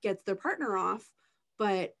that gets their partner off,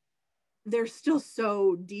 but they're still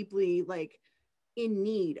so deeply like in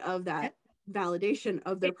need of that validation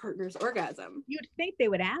of their partner's orgasm. You'd think they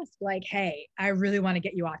would ask, like, hey, I really want to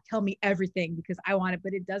get you off, tell me everything because I want it,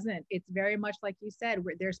 but it doesn't. It's very much like you said,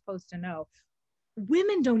 where they're supposed to know.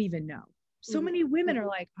 Women don't even know. So many women are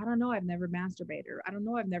like, I don't know, I've never masturbated, or I don't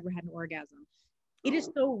know, I've never had an orgasm. It is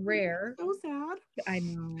so rare. So sad. I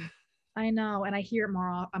know. And I hear it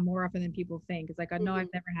more often than people think. It's like, I know I've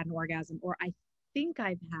never had an orgasm, or I think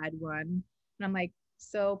I've had one. And I'm like,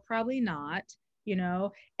 so probably not, you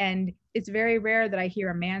know? And it's very rare that I hear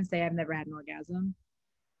a man say, I've never had an orgasm.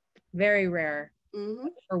 Very rare.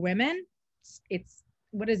 For women, it's,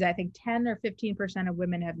 what is it? I think 10 or 15% of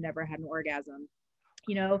women have never had an orgasm,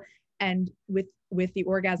 you know? And with the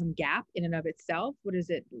orgasm gap in and of itself, what is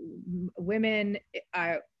it? Women,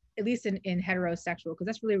 at least in heterosexual, because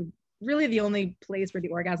that's really the only place where the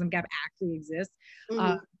orgasm gap actually exists.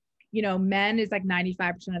 You know, men is like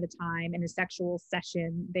 95% of the time in a sexual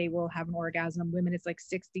session, they will have an orgasm. Women, it's like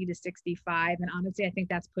 60 to 65. And honestly, I think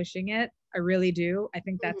that's pushing it. I really do. I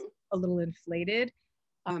think that's a little inflated.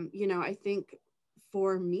 You know, I think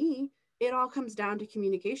for me, it all comes down to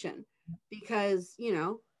communication, because, you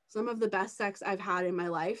know, some of the best sex I've had in my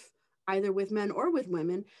life, either with men or with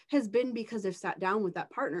women, has been because I've sat down with that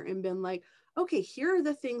partner and been like, okay, here are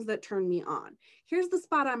the things that turn me on. Here's the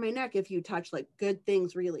spot on my neck. If you touch, like, good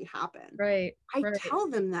things really happen. Right. I tell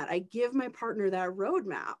them that. I give my partner that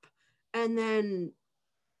roadmap, and then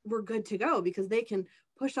we're good to go, because they can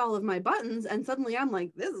push all of my buttons and suddenly I'm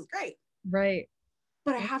like, this is great. Right.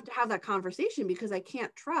 But I have to have that conversation, because I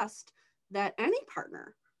can't trust that any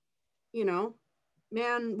partner, you know,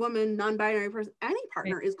 man, woman, non-binary person, any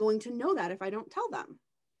partner is going to know that if I don't tell them.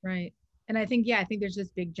 Right. And I think there's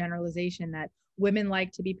this big generalization that women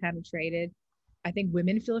like to be penetrated. I think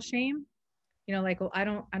women feel shame, you know, like, well, I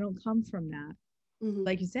don't come from that.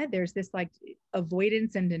 Like you said, there's this like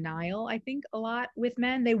avoidance and denial, I think, a lot with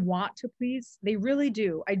men. They want to please. They really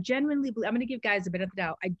do. I genuinely believe, I'm going to give guys a bit of the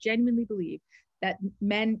doubt. I genuinely believe that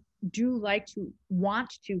men do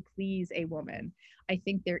want to please a woman. I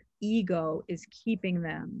think their ego is keeping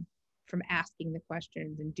them from asking the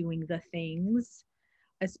questions and doing the things,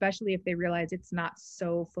 especially if they realize it's not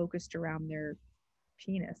so focused around their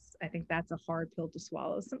penis. I think that's a hard pill to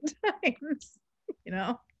swallow sometimes, you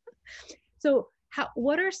know? So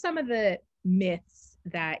what are some of the myths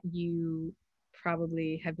that you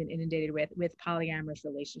probably have been inundated with polyamorous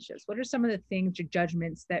relationships? What are some of the things or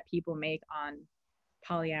judgments that people make on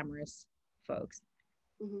polyamorous folks?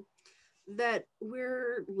 That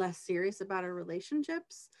we're less serious about our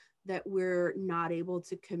relationships, that we're not able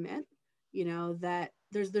to commit, you know, that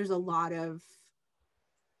there's a lot of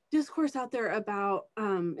discourse out there about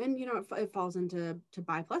and you know, it falls into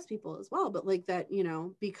bi plus people as well, but like that, you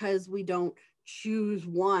know, because we don't choose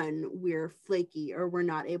one, we're flaky or we're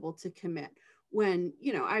not able to commit, when,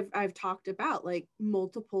 you know, I've talked about like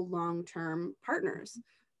multiple long-term partners.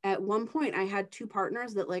 At one point I had 2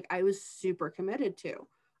 partners that like I was super committed to.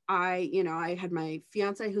 I had my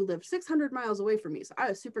fiance who lived 600 miles away from me, so I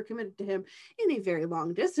was super committed to him in a very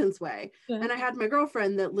long distance way. And I had my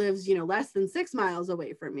girlfriend that lives, you know, less than 6 miles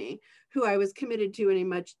away from me, who I was committed to in a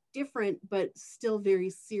much different but still very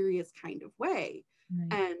serious kind of way.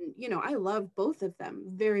 And, you know, I love both of them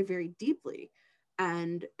very, very deeply,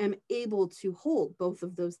 and am able to hold both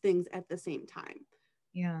of those things at the same time.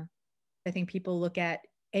 Yeah. I think people look at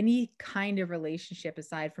any kind of relationship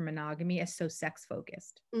aside from monogamy as so sex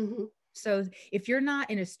focused. So if you're not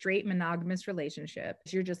in a straight monogamous relationship,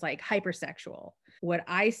 you're just like hypersexual. What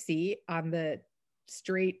I see on the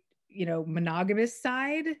straight, you know, monogamous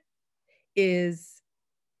side is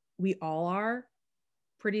we all are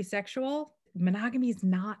pretty sexual. Monogamy is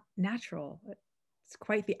not natural. It's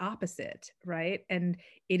quite the opposite, right? And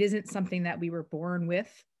it isn't something that we were born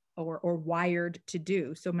with or wired to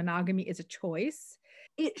do. So monogamy is a choice.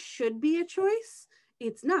 It should be a choice.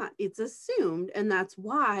 It's not. It's assumed, and that's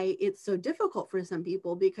why it's so difficult for some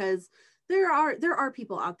people, because there are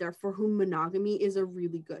people out there for whom monogamy is a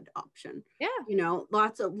really good option. Yeah. You know,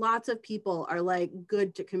 lots of people are like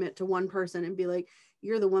good to commit to one person and be like,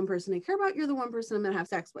 you're the one person I care about, you're the one person I'm gonna have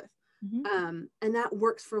sex with. And that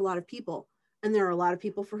works for a lot of people. And there are a lot of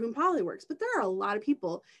people for whom poly works, but there are a lot of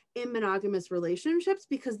people in monogamous relationships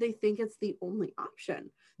because they think it's the only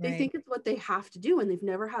option. They think it's what they have to do, and they've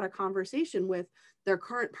never had a conversation with their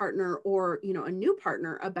current partner or, you know, a new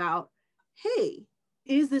partner about, hey,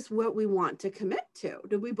 is this what we want to commit to?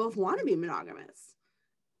 Do we both want to be monogamous?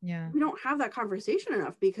 Yeah. We don't have that conversation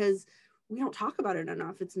enough because we don't talk about it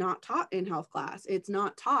enough. It's not taught in health class. It's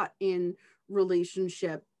not taught in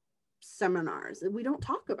relationship seminars. We don't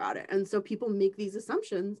talk about it. And so people make these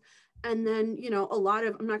assumptions. And then, you know, a lot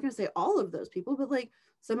of, I'm not going to say all of those people, but like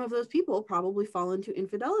some of those people probably fall into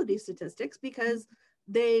infidelity statistics because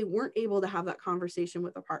they weren't able to have that conversation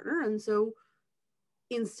with a partner. And so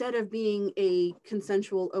instead of being a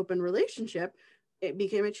consensual open relationship, it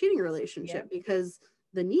became a cheating relationship because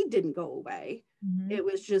the need didn't go away. It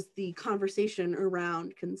was just the conversation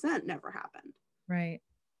around consent never happened.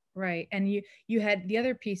 Right. And you had the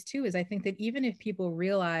other piece too, is I think that even if people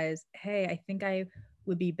realize, hey, I think I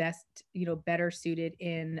would be best, better suited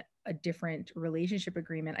in a different relationship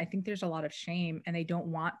agreement, I think there's a lot of shame and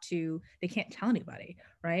they can't tell anybody.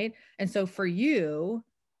 Right. And so for you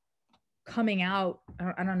coming out,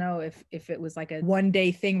 I don't know if it was like a one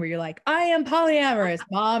day thing where you're like, I am polyamorous,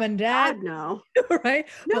 mom and dad. God, no. Right.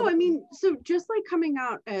 No, I mean, so just like coming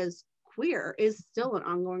out as queer is still an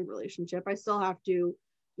ongoing relationship. I still have to,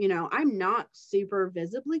 I'm not super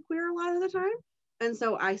visibly queer a lot of the time. And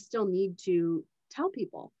so I still need to tell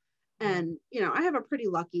people. And, I have a pretty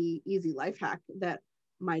lucky, easy life hack that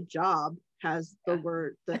my job has the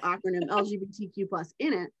acronym LGBTQ+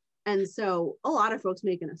 in it. And so a lot of folks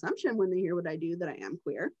make an assumption when they hear what I do that I am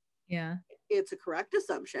queer. Yeah. It's a correct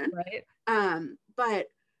assumption. Right. But,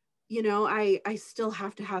 I still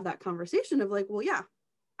have to have that conversation of like, well, yeah,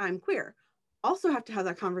 I'm queer. Also have to have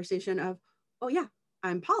that conversation of, oh yeah,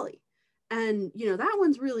 I'm poly. And, that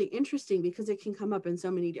one's really interesting because it can come up in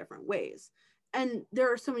so many different ways. And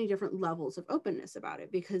there are so many different levels of openness about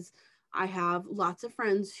it, because I have lots of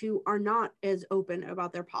friends who are not as open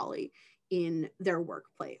about their poly in their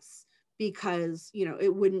workplace because,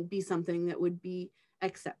 it wouldn't be something that would be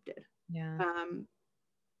accepted. Yeah.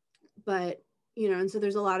 But, and so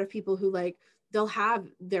there's a lot of people who they'll have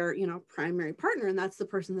their, primary partner, and that's the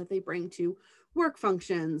person that they bring to work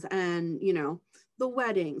functions and, the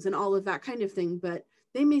weddings and all of that kind of thing. But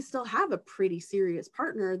they may still have a pretty serious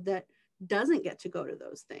partner that doesn't get to go to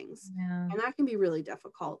those things. Yeah. And that can be really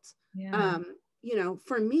difficult. Yeah.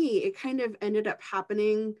 For me, it kind of ended up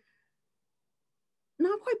happening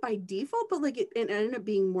not quite by default, but it ended up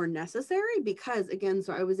being more necessary because, again,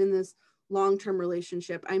 so I was in this long-term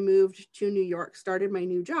relationship. I moved to New York, started my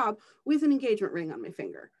new job with an engagement ring on my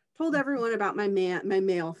finger, told everyone about my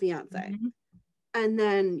male fiance. And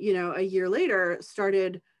then, a year later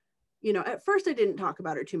started, at first I didn't talk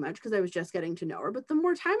about her too much because I was just getting to know her. But the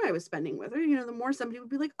more time I was spending with her, the more somebody would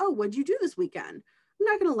be like, oh, what'd you do this weekend? I'm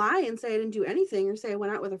not going to lie and say I didn't do anything or say I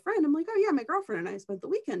went out with a friend. I'm like, oh yeah, my girlfriend and I spent the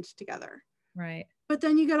weekend together. Right. But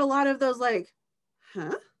then you get a lot of those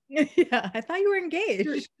huh? Yeah, I thought you were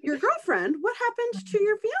engaged. Your girlfriend, what happened to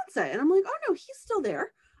your fiance? And I'm like, oh no, he's still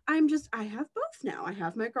there. I have both now. I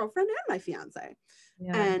have my girlfriend and my fiance.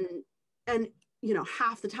 Yeah. And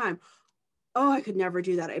half the time, oh, I could never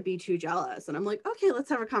do that. I'd be too jealous. And I'm like, okay, let's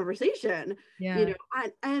have a conversation. Yeah.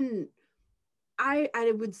 And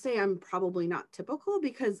I would say I'm probably not typical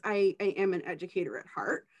because I am an educator at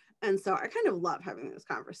heart. And so I kind of love having those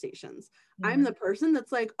conversations. Yeah. I'm the person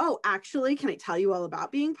that's like, oh, actually, can I tell you all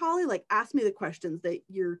about being poly? Ask me the questions that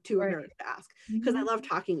you're too embarrassed to ask, because I love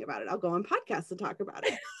talking about it. I'll go on podcasts to talk about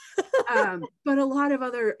it. But a lot of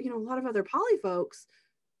other poly folks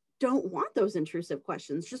don't want those intrusive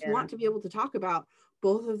questions, just want to be able to talk about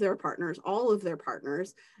both of their partners, all of their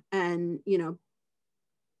partners, and,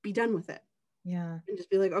 be done with it. Yeah. And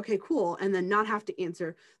just be like, okay, cool. And then not have to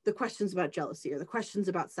answer the questions about jealousy or the questions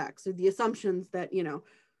about sex or the assumptions that,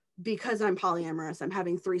 because I'm polyamorous, I'm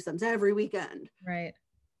having threesomes every weekend. Right.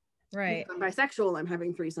 Because I'm bisexual, I'm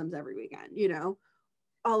having threesomes every weekend,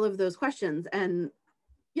 all of those questions. And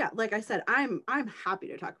yeah, like I said, I'm happy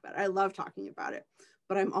to talk about it. I love talking about it,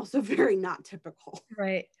 but I'm also very not typical.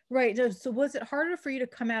 Right. So was it harder for you to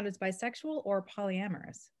come out as bisexual or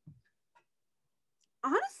polyamorous?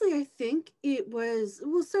 Honestly, I think it was,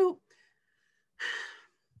 so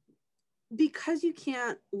because you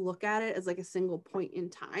can't look at it as a single point in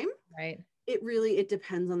time. Right. It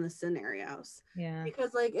depends on the scenarios. Yeah. Because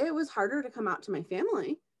it was harder to come out to my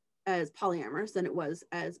family as polyamorous than it was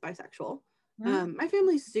as bisexual. My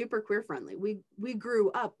family's super queer friendly. We grew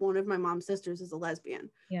up, one of my mom's sisters is a lesbian.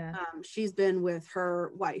 Yeah. She's been with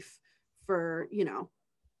her wife for,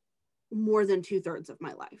 more than 2/3 of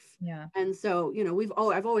my life. Yeah. And so,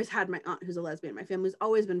 I've always had my aunt who's a lesbian. My family's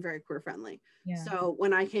always been very queer friendly. Yeah. So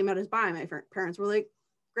when I came out as bi, my parents were like,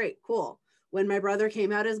 great, cool. When my brother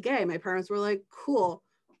came out as gay, my parents were like, cool,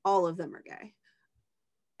 all of them are gay.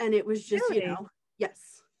 And it was just, really?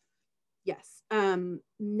 Yes.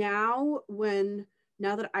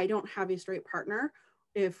 Now that I don't have a straight partner,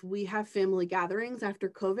 if we have family gatherings after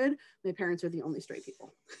COVID, my parents are the only straight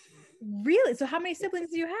people. Really? So how many siblings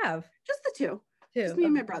do you have? Just the two. Just me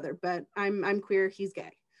and my brother, but I'm queer, he's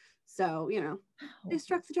gay. So, they Oh,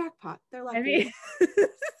 struck the jackpot. They're I lucky. mean,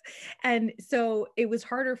 and so it was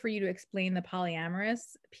harder for you to explain the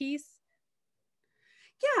polyamorous piece.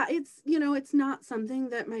 Yeah, it's not something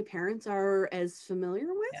that my parents are as familiar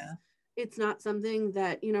with. Yeah. It's not something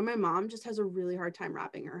that, my mom just has a really hard time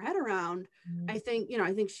wrapping her head around. Mhm. I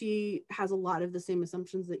think she has a lot of the same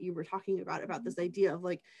assumptions that you were talking about this idea of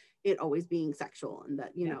like it always being sexual, and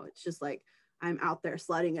that, Yeah. it's just like I'm out there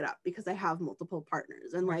slutting it up because I have multiple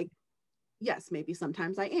partners. And Right. like, yes, maybe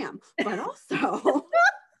sometimes I am, but also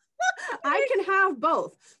I can have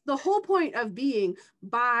both. The whole point of being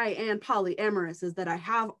bi and polyamorous is that I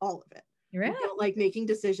have all of it. I Yeah. don't like making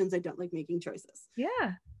decisions. I don't like making choices.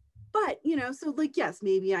 Yeah. But, so like, yes,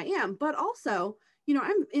 maybe I am. But also,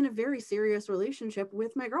 I'm in a very serious relationship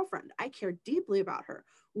with my girlfriend. I care deeply about her.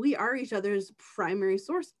 We are each other's primary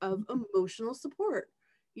source of emotional support.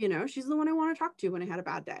 She's the one I want to talk to when I had a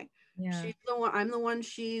bad day. Yeah. She's the one, I'm the one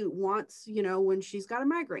she wants, when she's got a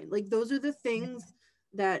migraine. Like, those are the things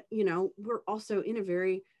that, we're also in a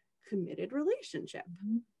very committed relationship.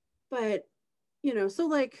 Mhm. But, so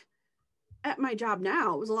like at my job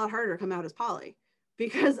now, it was a lot harder to come out as poly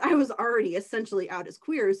because I was already essentially out as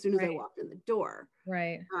queer as soon as I Right. walked in the door.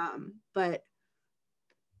 Right. But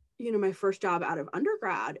my first job out of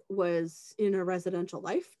undergrad was in a residential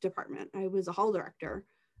life department. I was a hall director,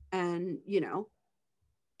 and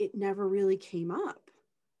it never really came up.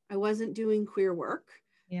 I wasn't doing queer work,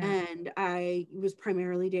 Yeah. and I was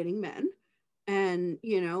primarily dating men. And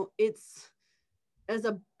it's, as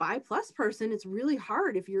a bi plus person, it's really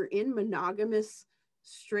hard if you're in monogamous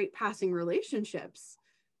straight passing relationships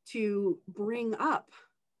to bring up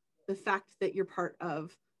the fact that you're part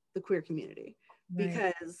of the queer community. Right.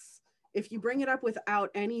 Because if you bring it up without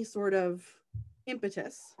any sort of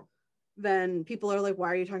impetus, then people are like, why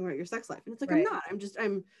are you talking about your sex life? And it's like, I'm Right. not.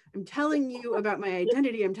 I'm telling you about my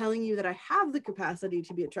identity. I'm telling you that I have the capacity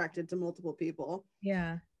to be attracted to multiple people.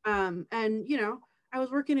 Yeah. And I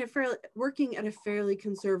was working at a fairly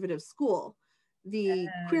conservative school. The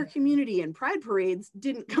queer community and pride parades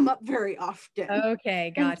didn't come up very often. Okay.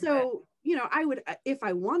 And Gotcha. so, I would, if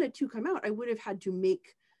I wanted to come out, I would have had to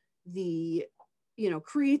make the,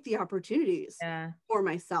 create the opportunities Yeah. for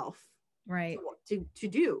myself Right. to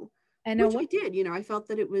do, And now which I what? did. I felt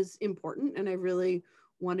that it was important, and I really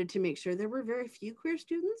wanted to make sure there were very few queer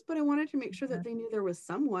students, but I wanted to make sure that they knew there was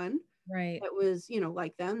someone Right. that was,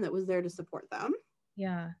 like them, that was there to support them.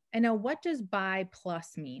 Yeah. And now what does bi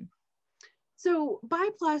plus mean? So bi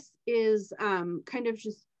plus is kind of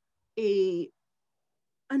just a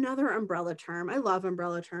another umbrella term. I love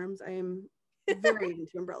umbrella terms. I am very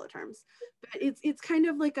into umbrella terms, but it's kind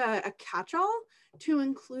of like a catch-all to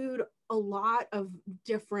include a lot of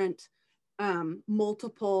different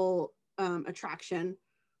multiple attraction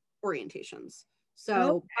orientations.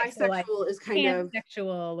 So Okay. So like bisexual is kind of,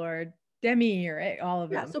 pansexual or demi or all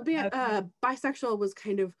of yeah. them. So Okay. bisexual was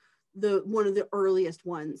kind of the one of the earliest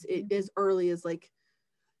ones. It as early as like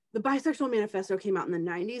the bisexual manifesto came out in the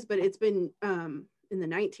 90s, but it's been in the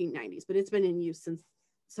 1990s, but it's been in use since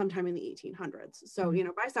sometime in the 1800s. So,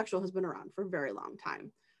 bisexual has been around for a very long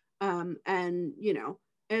time. And,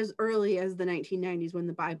 as early as the 1990s, when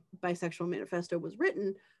the bisexual manifesto was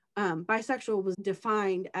written, bisexual was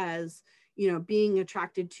defined as, being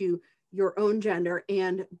attracted to your own gender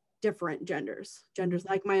and different genders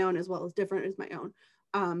like my own as well as different as my own.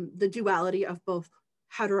 The duality of both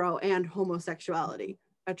hetero and homosexuality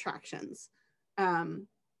attractions.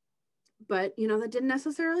 But that didn't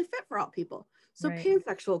necessarily fit for all people. So Right.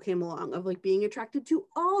 pansexual came along, of like being attracted to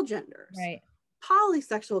all genders. Right.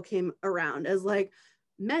 Polysexual came around as like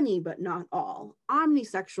many but not all.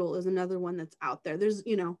 Omnisexual is another one that's out there. There's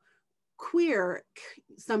queer,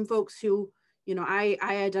 some folks who I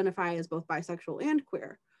identify as both bisexual and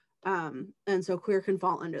queer, and so queer can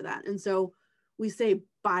fall under that. And so we say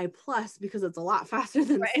bi plus because it's a lot faster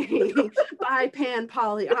than Right. saying bi, pan,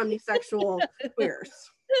 poly, omnisexual, queers.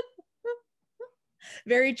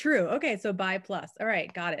 Very true. Okay. So bi plus. All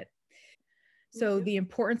right. Got it. So the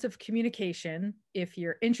importance of communication, if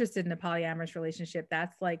you're interested in a polyamorous relationship,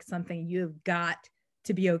 that's like something you've got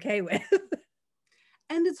to be okay with.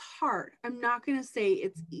 And it's hard. I'm not going to say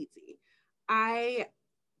it's easy. I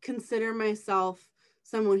consider myself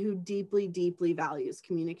someone who deeply, deeply values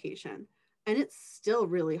communication. And it's still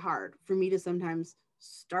really hard for me to sometimes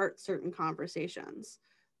start certain conversations.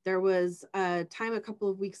 There was a time a couple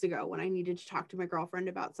of weeks ago when I needed to talk to my girlfriend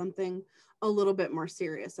about something a little bit more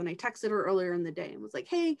serious. And I texted her earlier in the day and was like,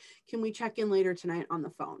 hey, can we check in later tonight on the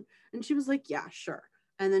phone? And she was like, yeah, sure.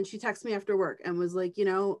 And then she texted me after work and was like,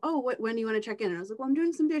 oh, when do you want to check in? And I was like, well, I'm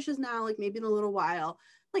doing some dishes now, like maybe in a little while.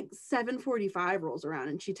 like 7:45 rolls around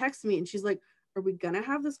and she texts me and she's like, are we gonna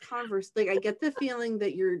have this conversation? Like, I get the feeling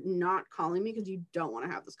that you're not calling me because you don't want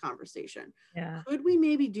to have this conversation. Yeah. Could we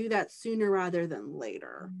maybe do that sooner rather than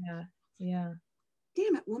later? Yeah. Yeah.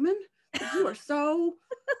 Damn it, woman. You are so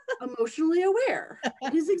emotionally aware.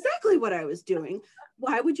 It is exactly what I was doing.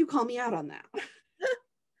 Why would you call me out on that?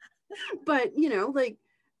 But, you know, like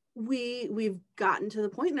we've gotten to the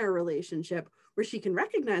point in our relationship where she can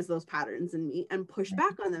recognize those patterns in me and push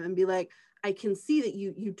back on them and be like, I can see that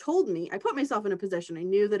you told me. I put myself in a position. I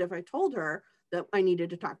knew that if I told her that I needed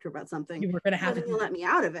to talk to her about something, you were going to have to let me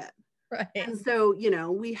out of it. Right. And so, you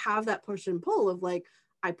know, we have that push and pull of like,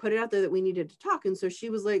 I put it out there that we needed to talk. And so she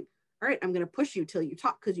was like, all right, I'm going to push you till you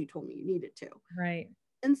talk because you told me you needed to. Right.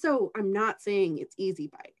 And so I'm not saying it's easy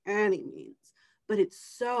by any means, but it's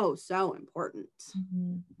so, so important.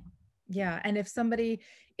 Mm-hmm. Yeah. And if somebody,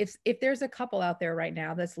 if there's a couple out there right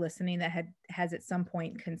now that's listening that has at some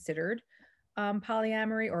point considered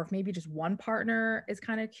polyamory, or if maybe just one partner is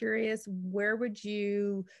kind of curious, where would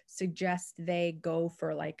you suggest they go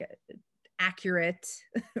for like accurate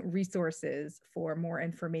resources for more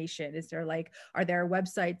information? Is there like, are there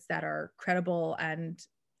websites that are credible and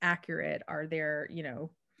accurate? Are there, you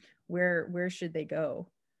know, where should they go?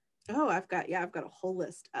 Oh, I've got a whole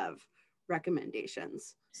list of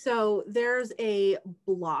recommendations. So there's a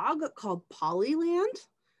blog called Polyland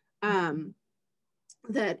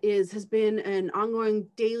that has been an ongoing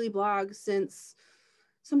daily blog since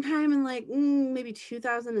sometime in like maybe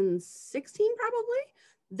 2016 probably,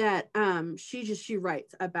 that she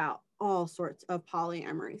writes about all sorts of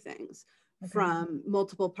polyamory things, from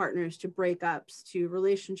multiple partners to breakups to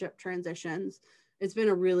relationship transitions. It's been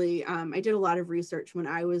a really I did a lot of research when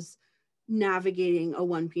I was navigating a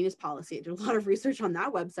one penis policy. I did a lot of research on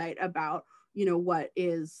that website about, you know, what it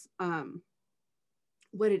is,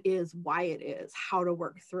 why it is, how to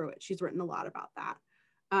work through it. She's written a lot about that.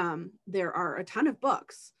 There are a ton of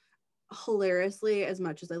books. Hilariously, as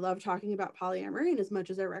much as I love talking about polyamory and as much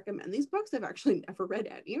as I recommend these books, I've actually never read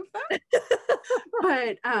any of them.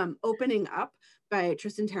 But Opening Up by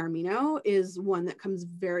Tristan Taormino is one that comes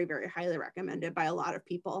very, very highly recommended by a lot of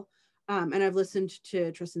people. And I've listened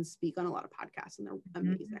to Tristan speak on a lot of podcasts and they're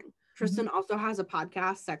amazing. Mm-hmm. Tristan also has a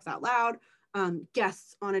podcast, Sex Out Loud,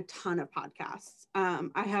 guests on a ton of podcasts.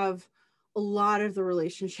 I have a lot of the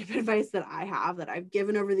relationship advice that I have, that I've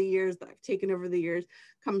given over the years, that I've taken over the years,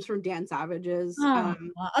 comes from Dan Savage's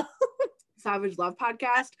Savage Love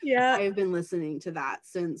podcast. Yeah. I have been listening to that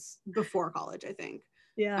since before college, I think.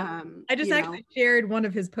 Yeah. I just actually shared one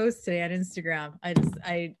of his posts today on Instagram.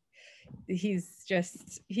 He's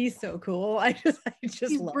so cool. I just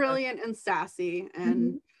he's love brilliant him. And sassy,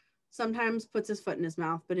 and sometimes puts his foot in his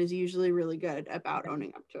mouth, but is usually really good about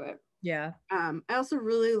owning up to it. Yeah. I also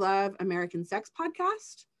really love American Sex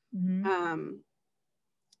Podcast.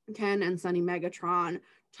 Ken and Sunny Megatron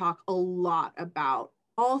talk a lot about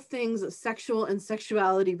all things sexual and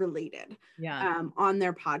sexuality related on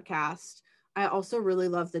their podcast. I also really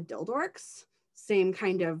love the Dildorks. Same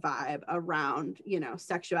kind of vibe around, you know,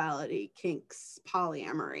 sexuality, kinks,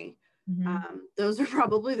 polyamory. Those are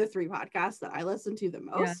probably the three podcasts that I listen to the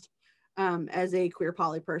most as a queer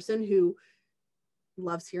poly person who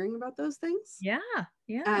loves hearing about those things. Yeah.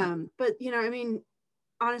 But, you know, I mean,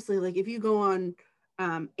 honestly, like if you go on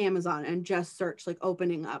Amazon and just search like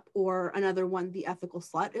Opening Up, or another one, The Ethical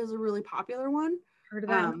Slut is a really popular one. Heard of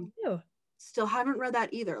that too. Still haven't read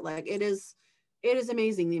that either. Like it is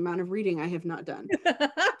amazing the amount of reading I have not done.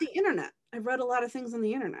 The internet. I've read a lot of things on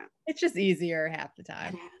the internet. It's just easier half the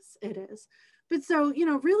time. It is. But so, you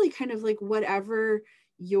know, really kind of like whatever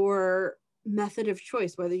your method of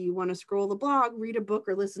choice, whether you want to scroll the blog, read a book,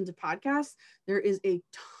 or listen to podcasts, there is a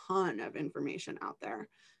ton of information out there.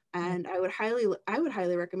 And I would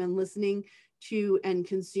highly recommend listening to and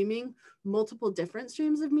consuming multiple different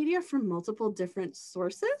streams of media from multiple different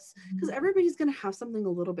sources, because everybody's going to have something a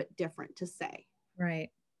little bit different to say. Right.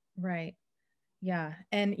 Yeah.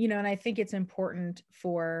 And, you know, and I think it's important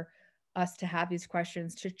for us to have these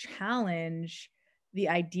questions to challenge the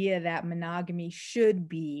idea that monogamy should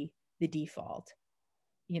be the default,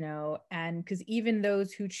 you know, and because even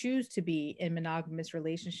those who choose to be in monogamous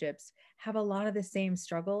relationships have a lot of the same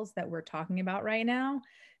struggles that we're talking about right now.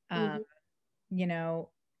 You know,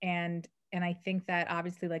 and I think that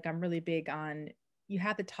obviously, like, I'm really big on, you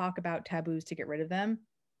have to talk about taboos to get rid of them,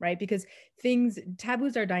 right? Because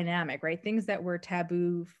taboos are dynamic, right? Things that were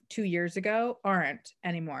taboo 2 years ago aren't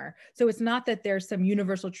anymore. So it's not that there's some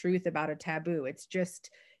universal truth about a taboo. It's just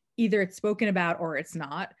either it's spoken about or it's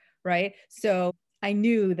not, right? So I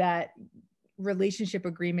knew that relationship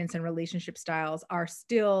agreements and relationship styles are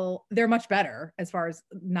still, they're much better as far as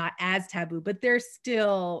not as taboo, but they're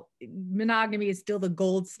still, monogamy is still the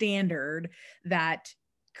gold standard that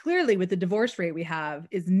clearly with the divorce rate we have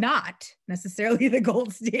is not necessarily the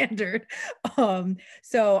gold standard.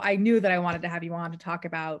 So I knew that I wanted to have you on to talk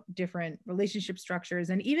about different relationship structures.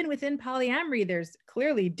 And even within polyamory, there's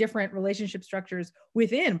clearly different relationship structures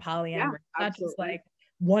within polyamory, not just like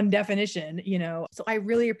one definition, you know. So I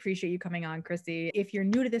really appreciate you coming on, Chrissy. If you're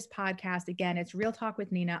new to this podcast, again, it's Real Talk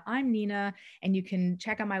with Nina. I'm Nina, and you can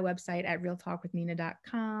check out my website at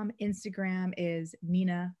realtalkwithnina.com. Instagram is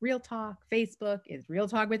Nina Real Talk. Facebook is Real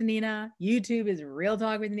Talk with Nina. YouTube is Real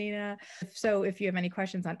Talk with Nina. So if you have any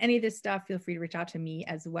questions on any of this stuff, feel free to reach out to me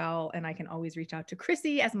as well. And I can always reach out to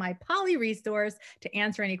Chrissy as my poly resource to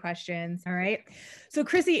answer any questions. All right. So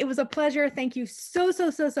Chrissy, it was a pleasure. Thank you so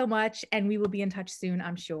much. And we will be in touch soon,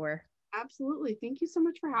 I'm sure. Absolutely. Thank you so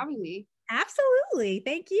much for having me. Absolutely.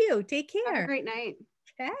 Thank you. Take care. Have a great night.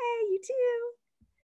 Hey, you too.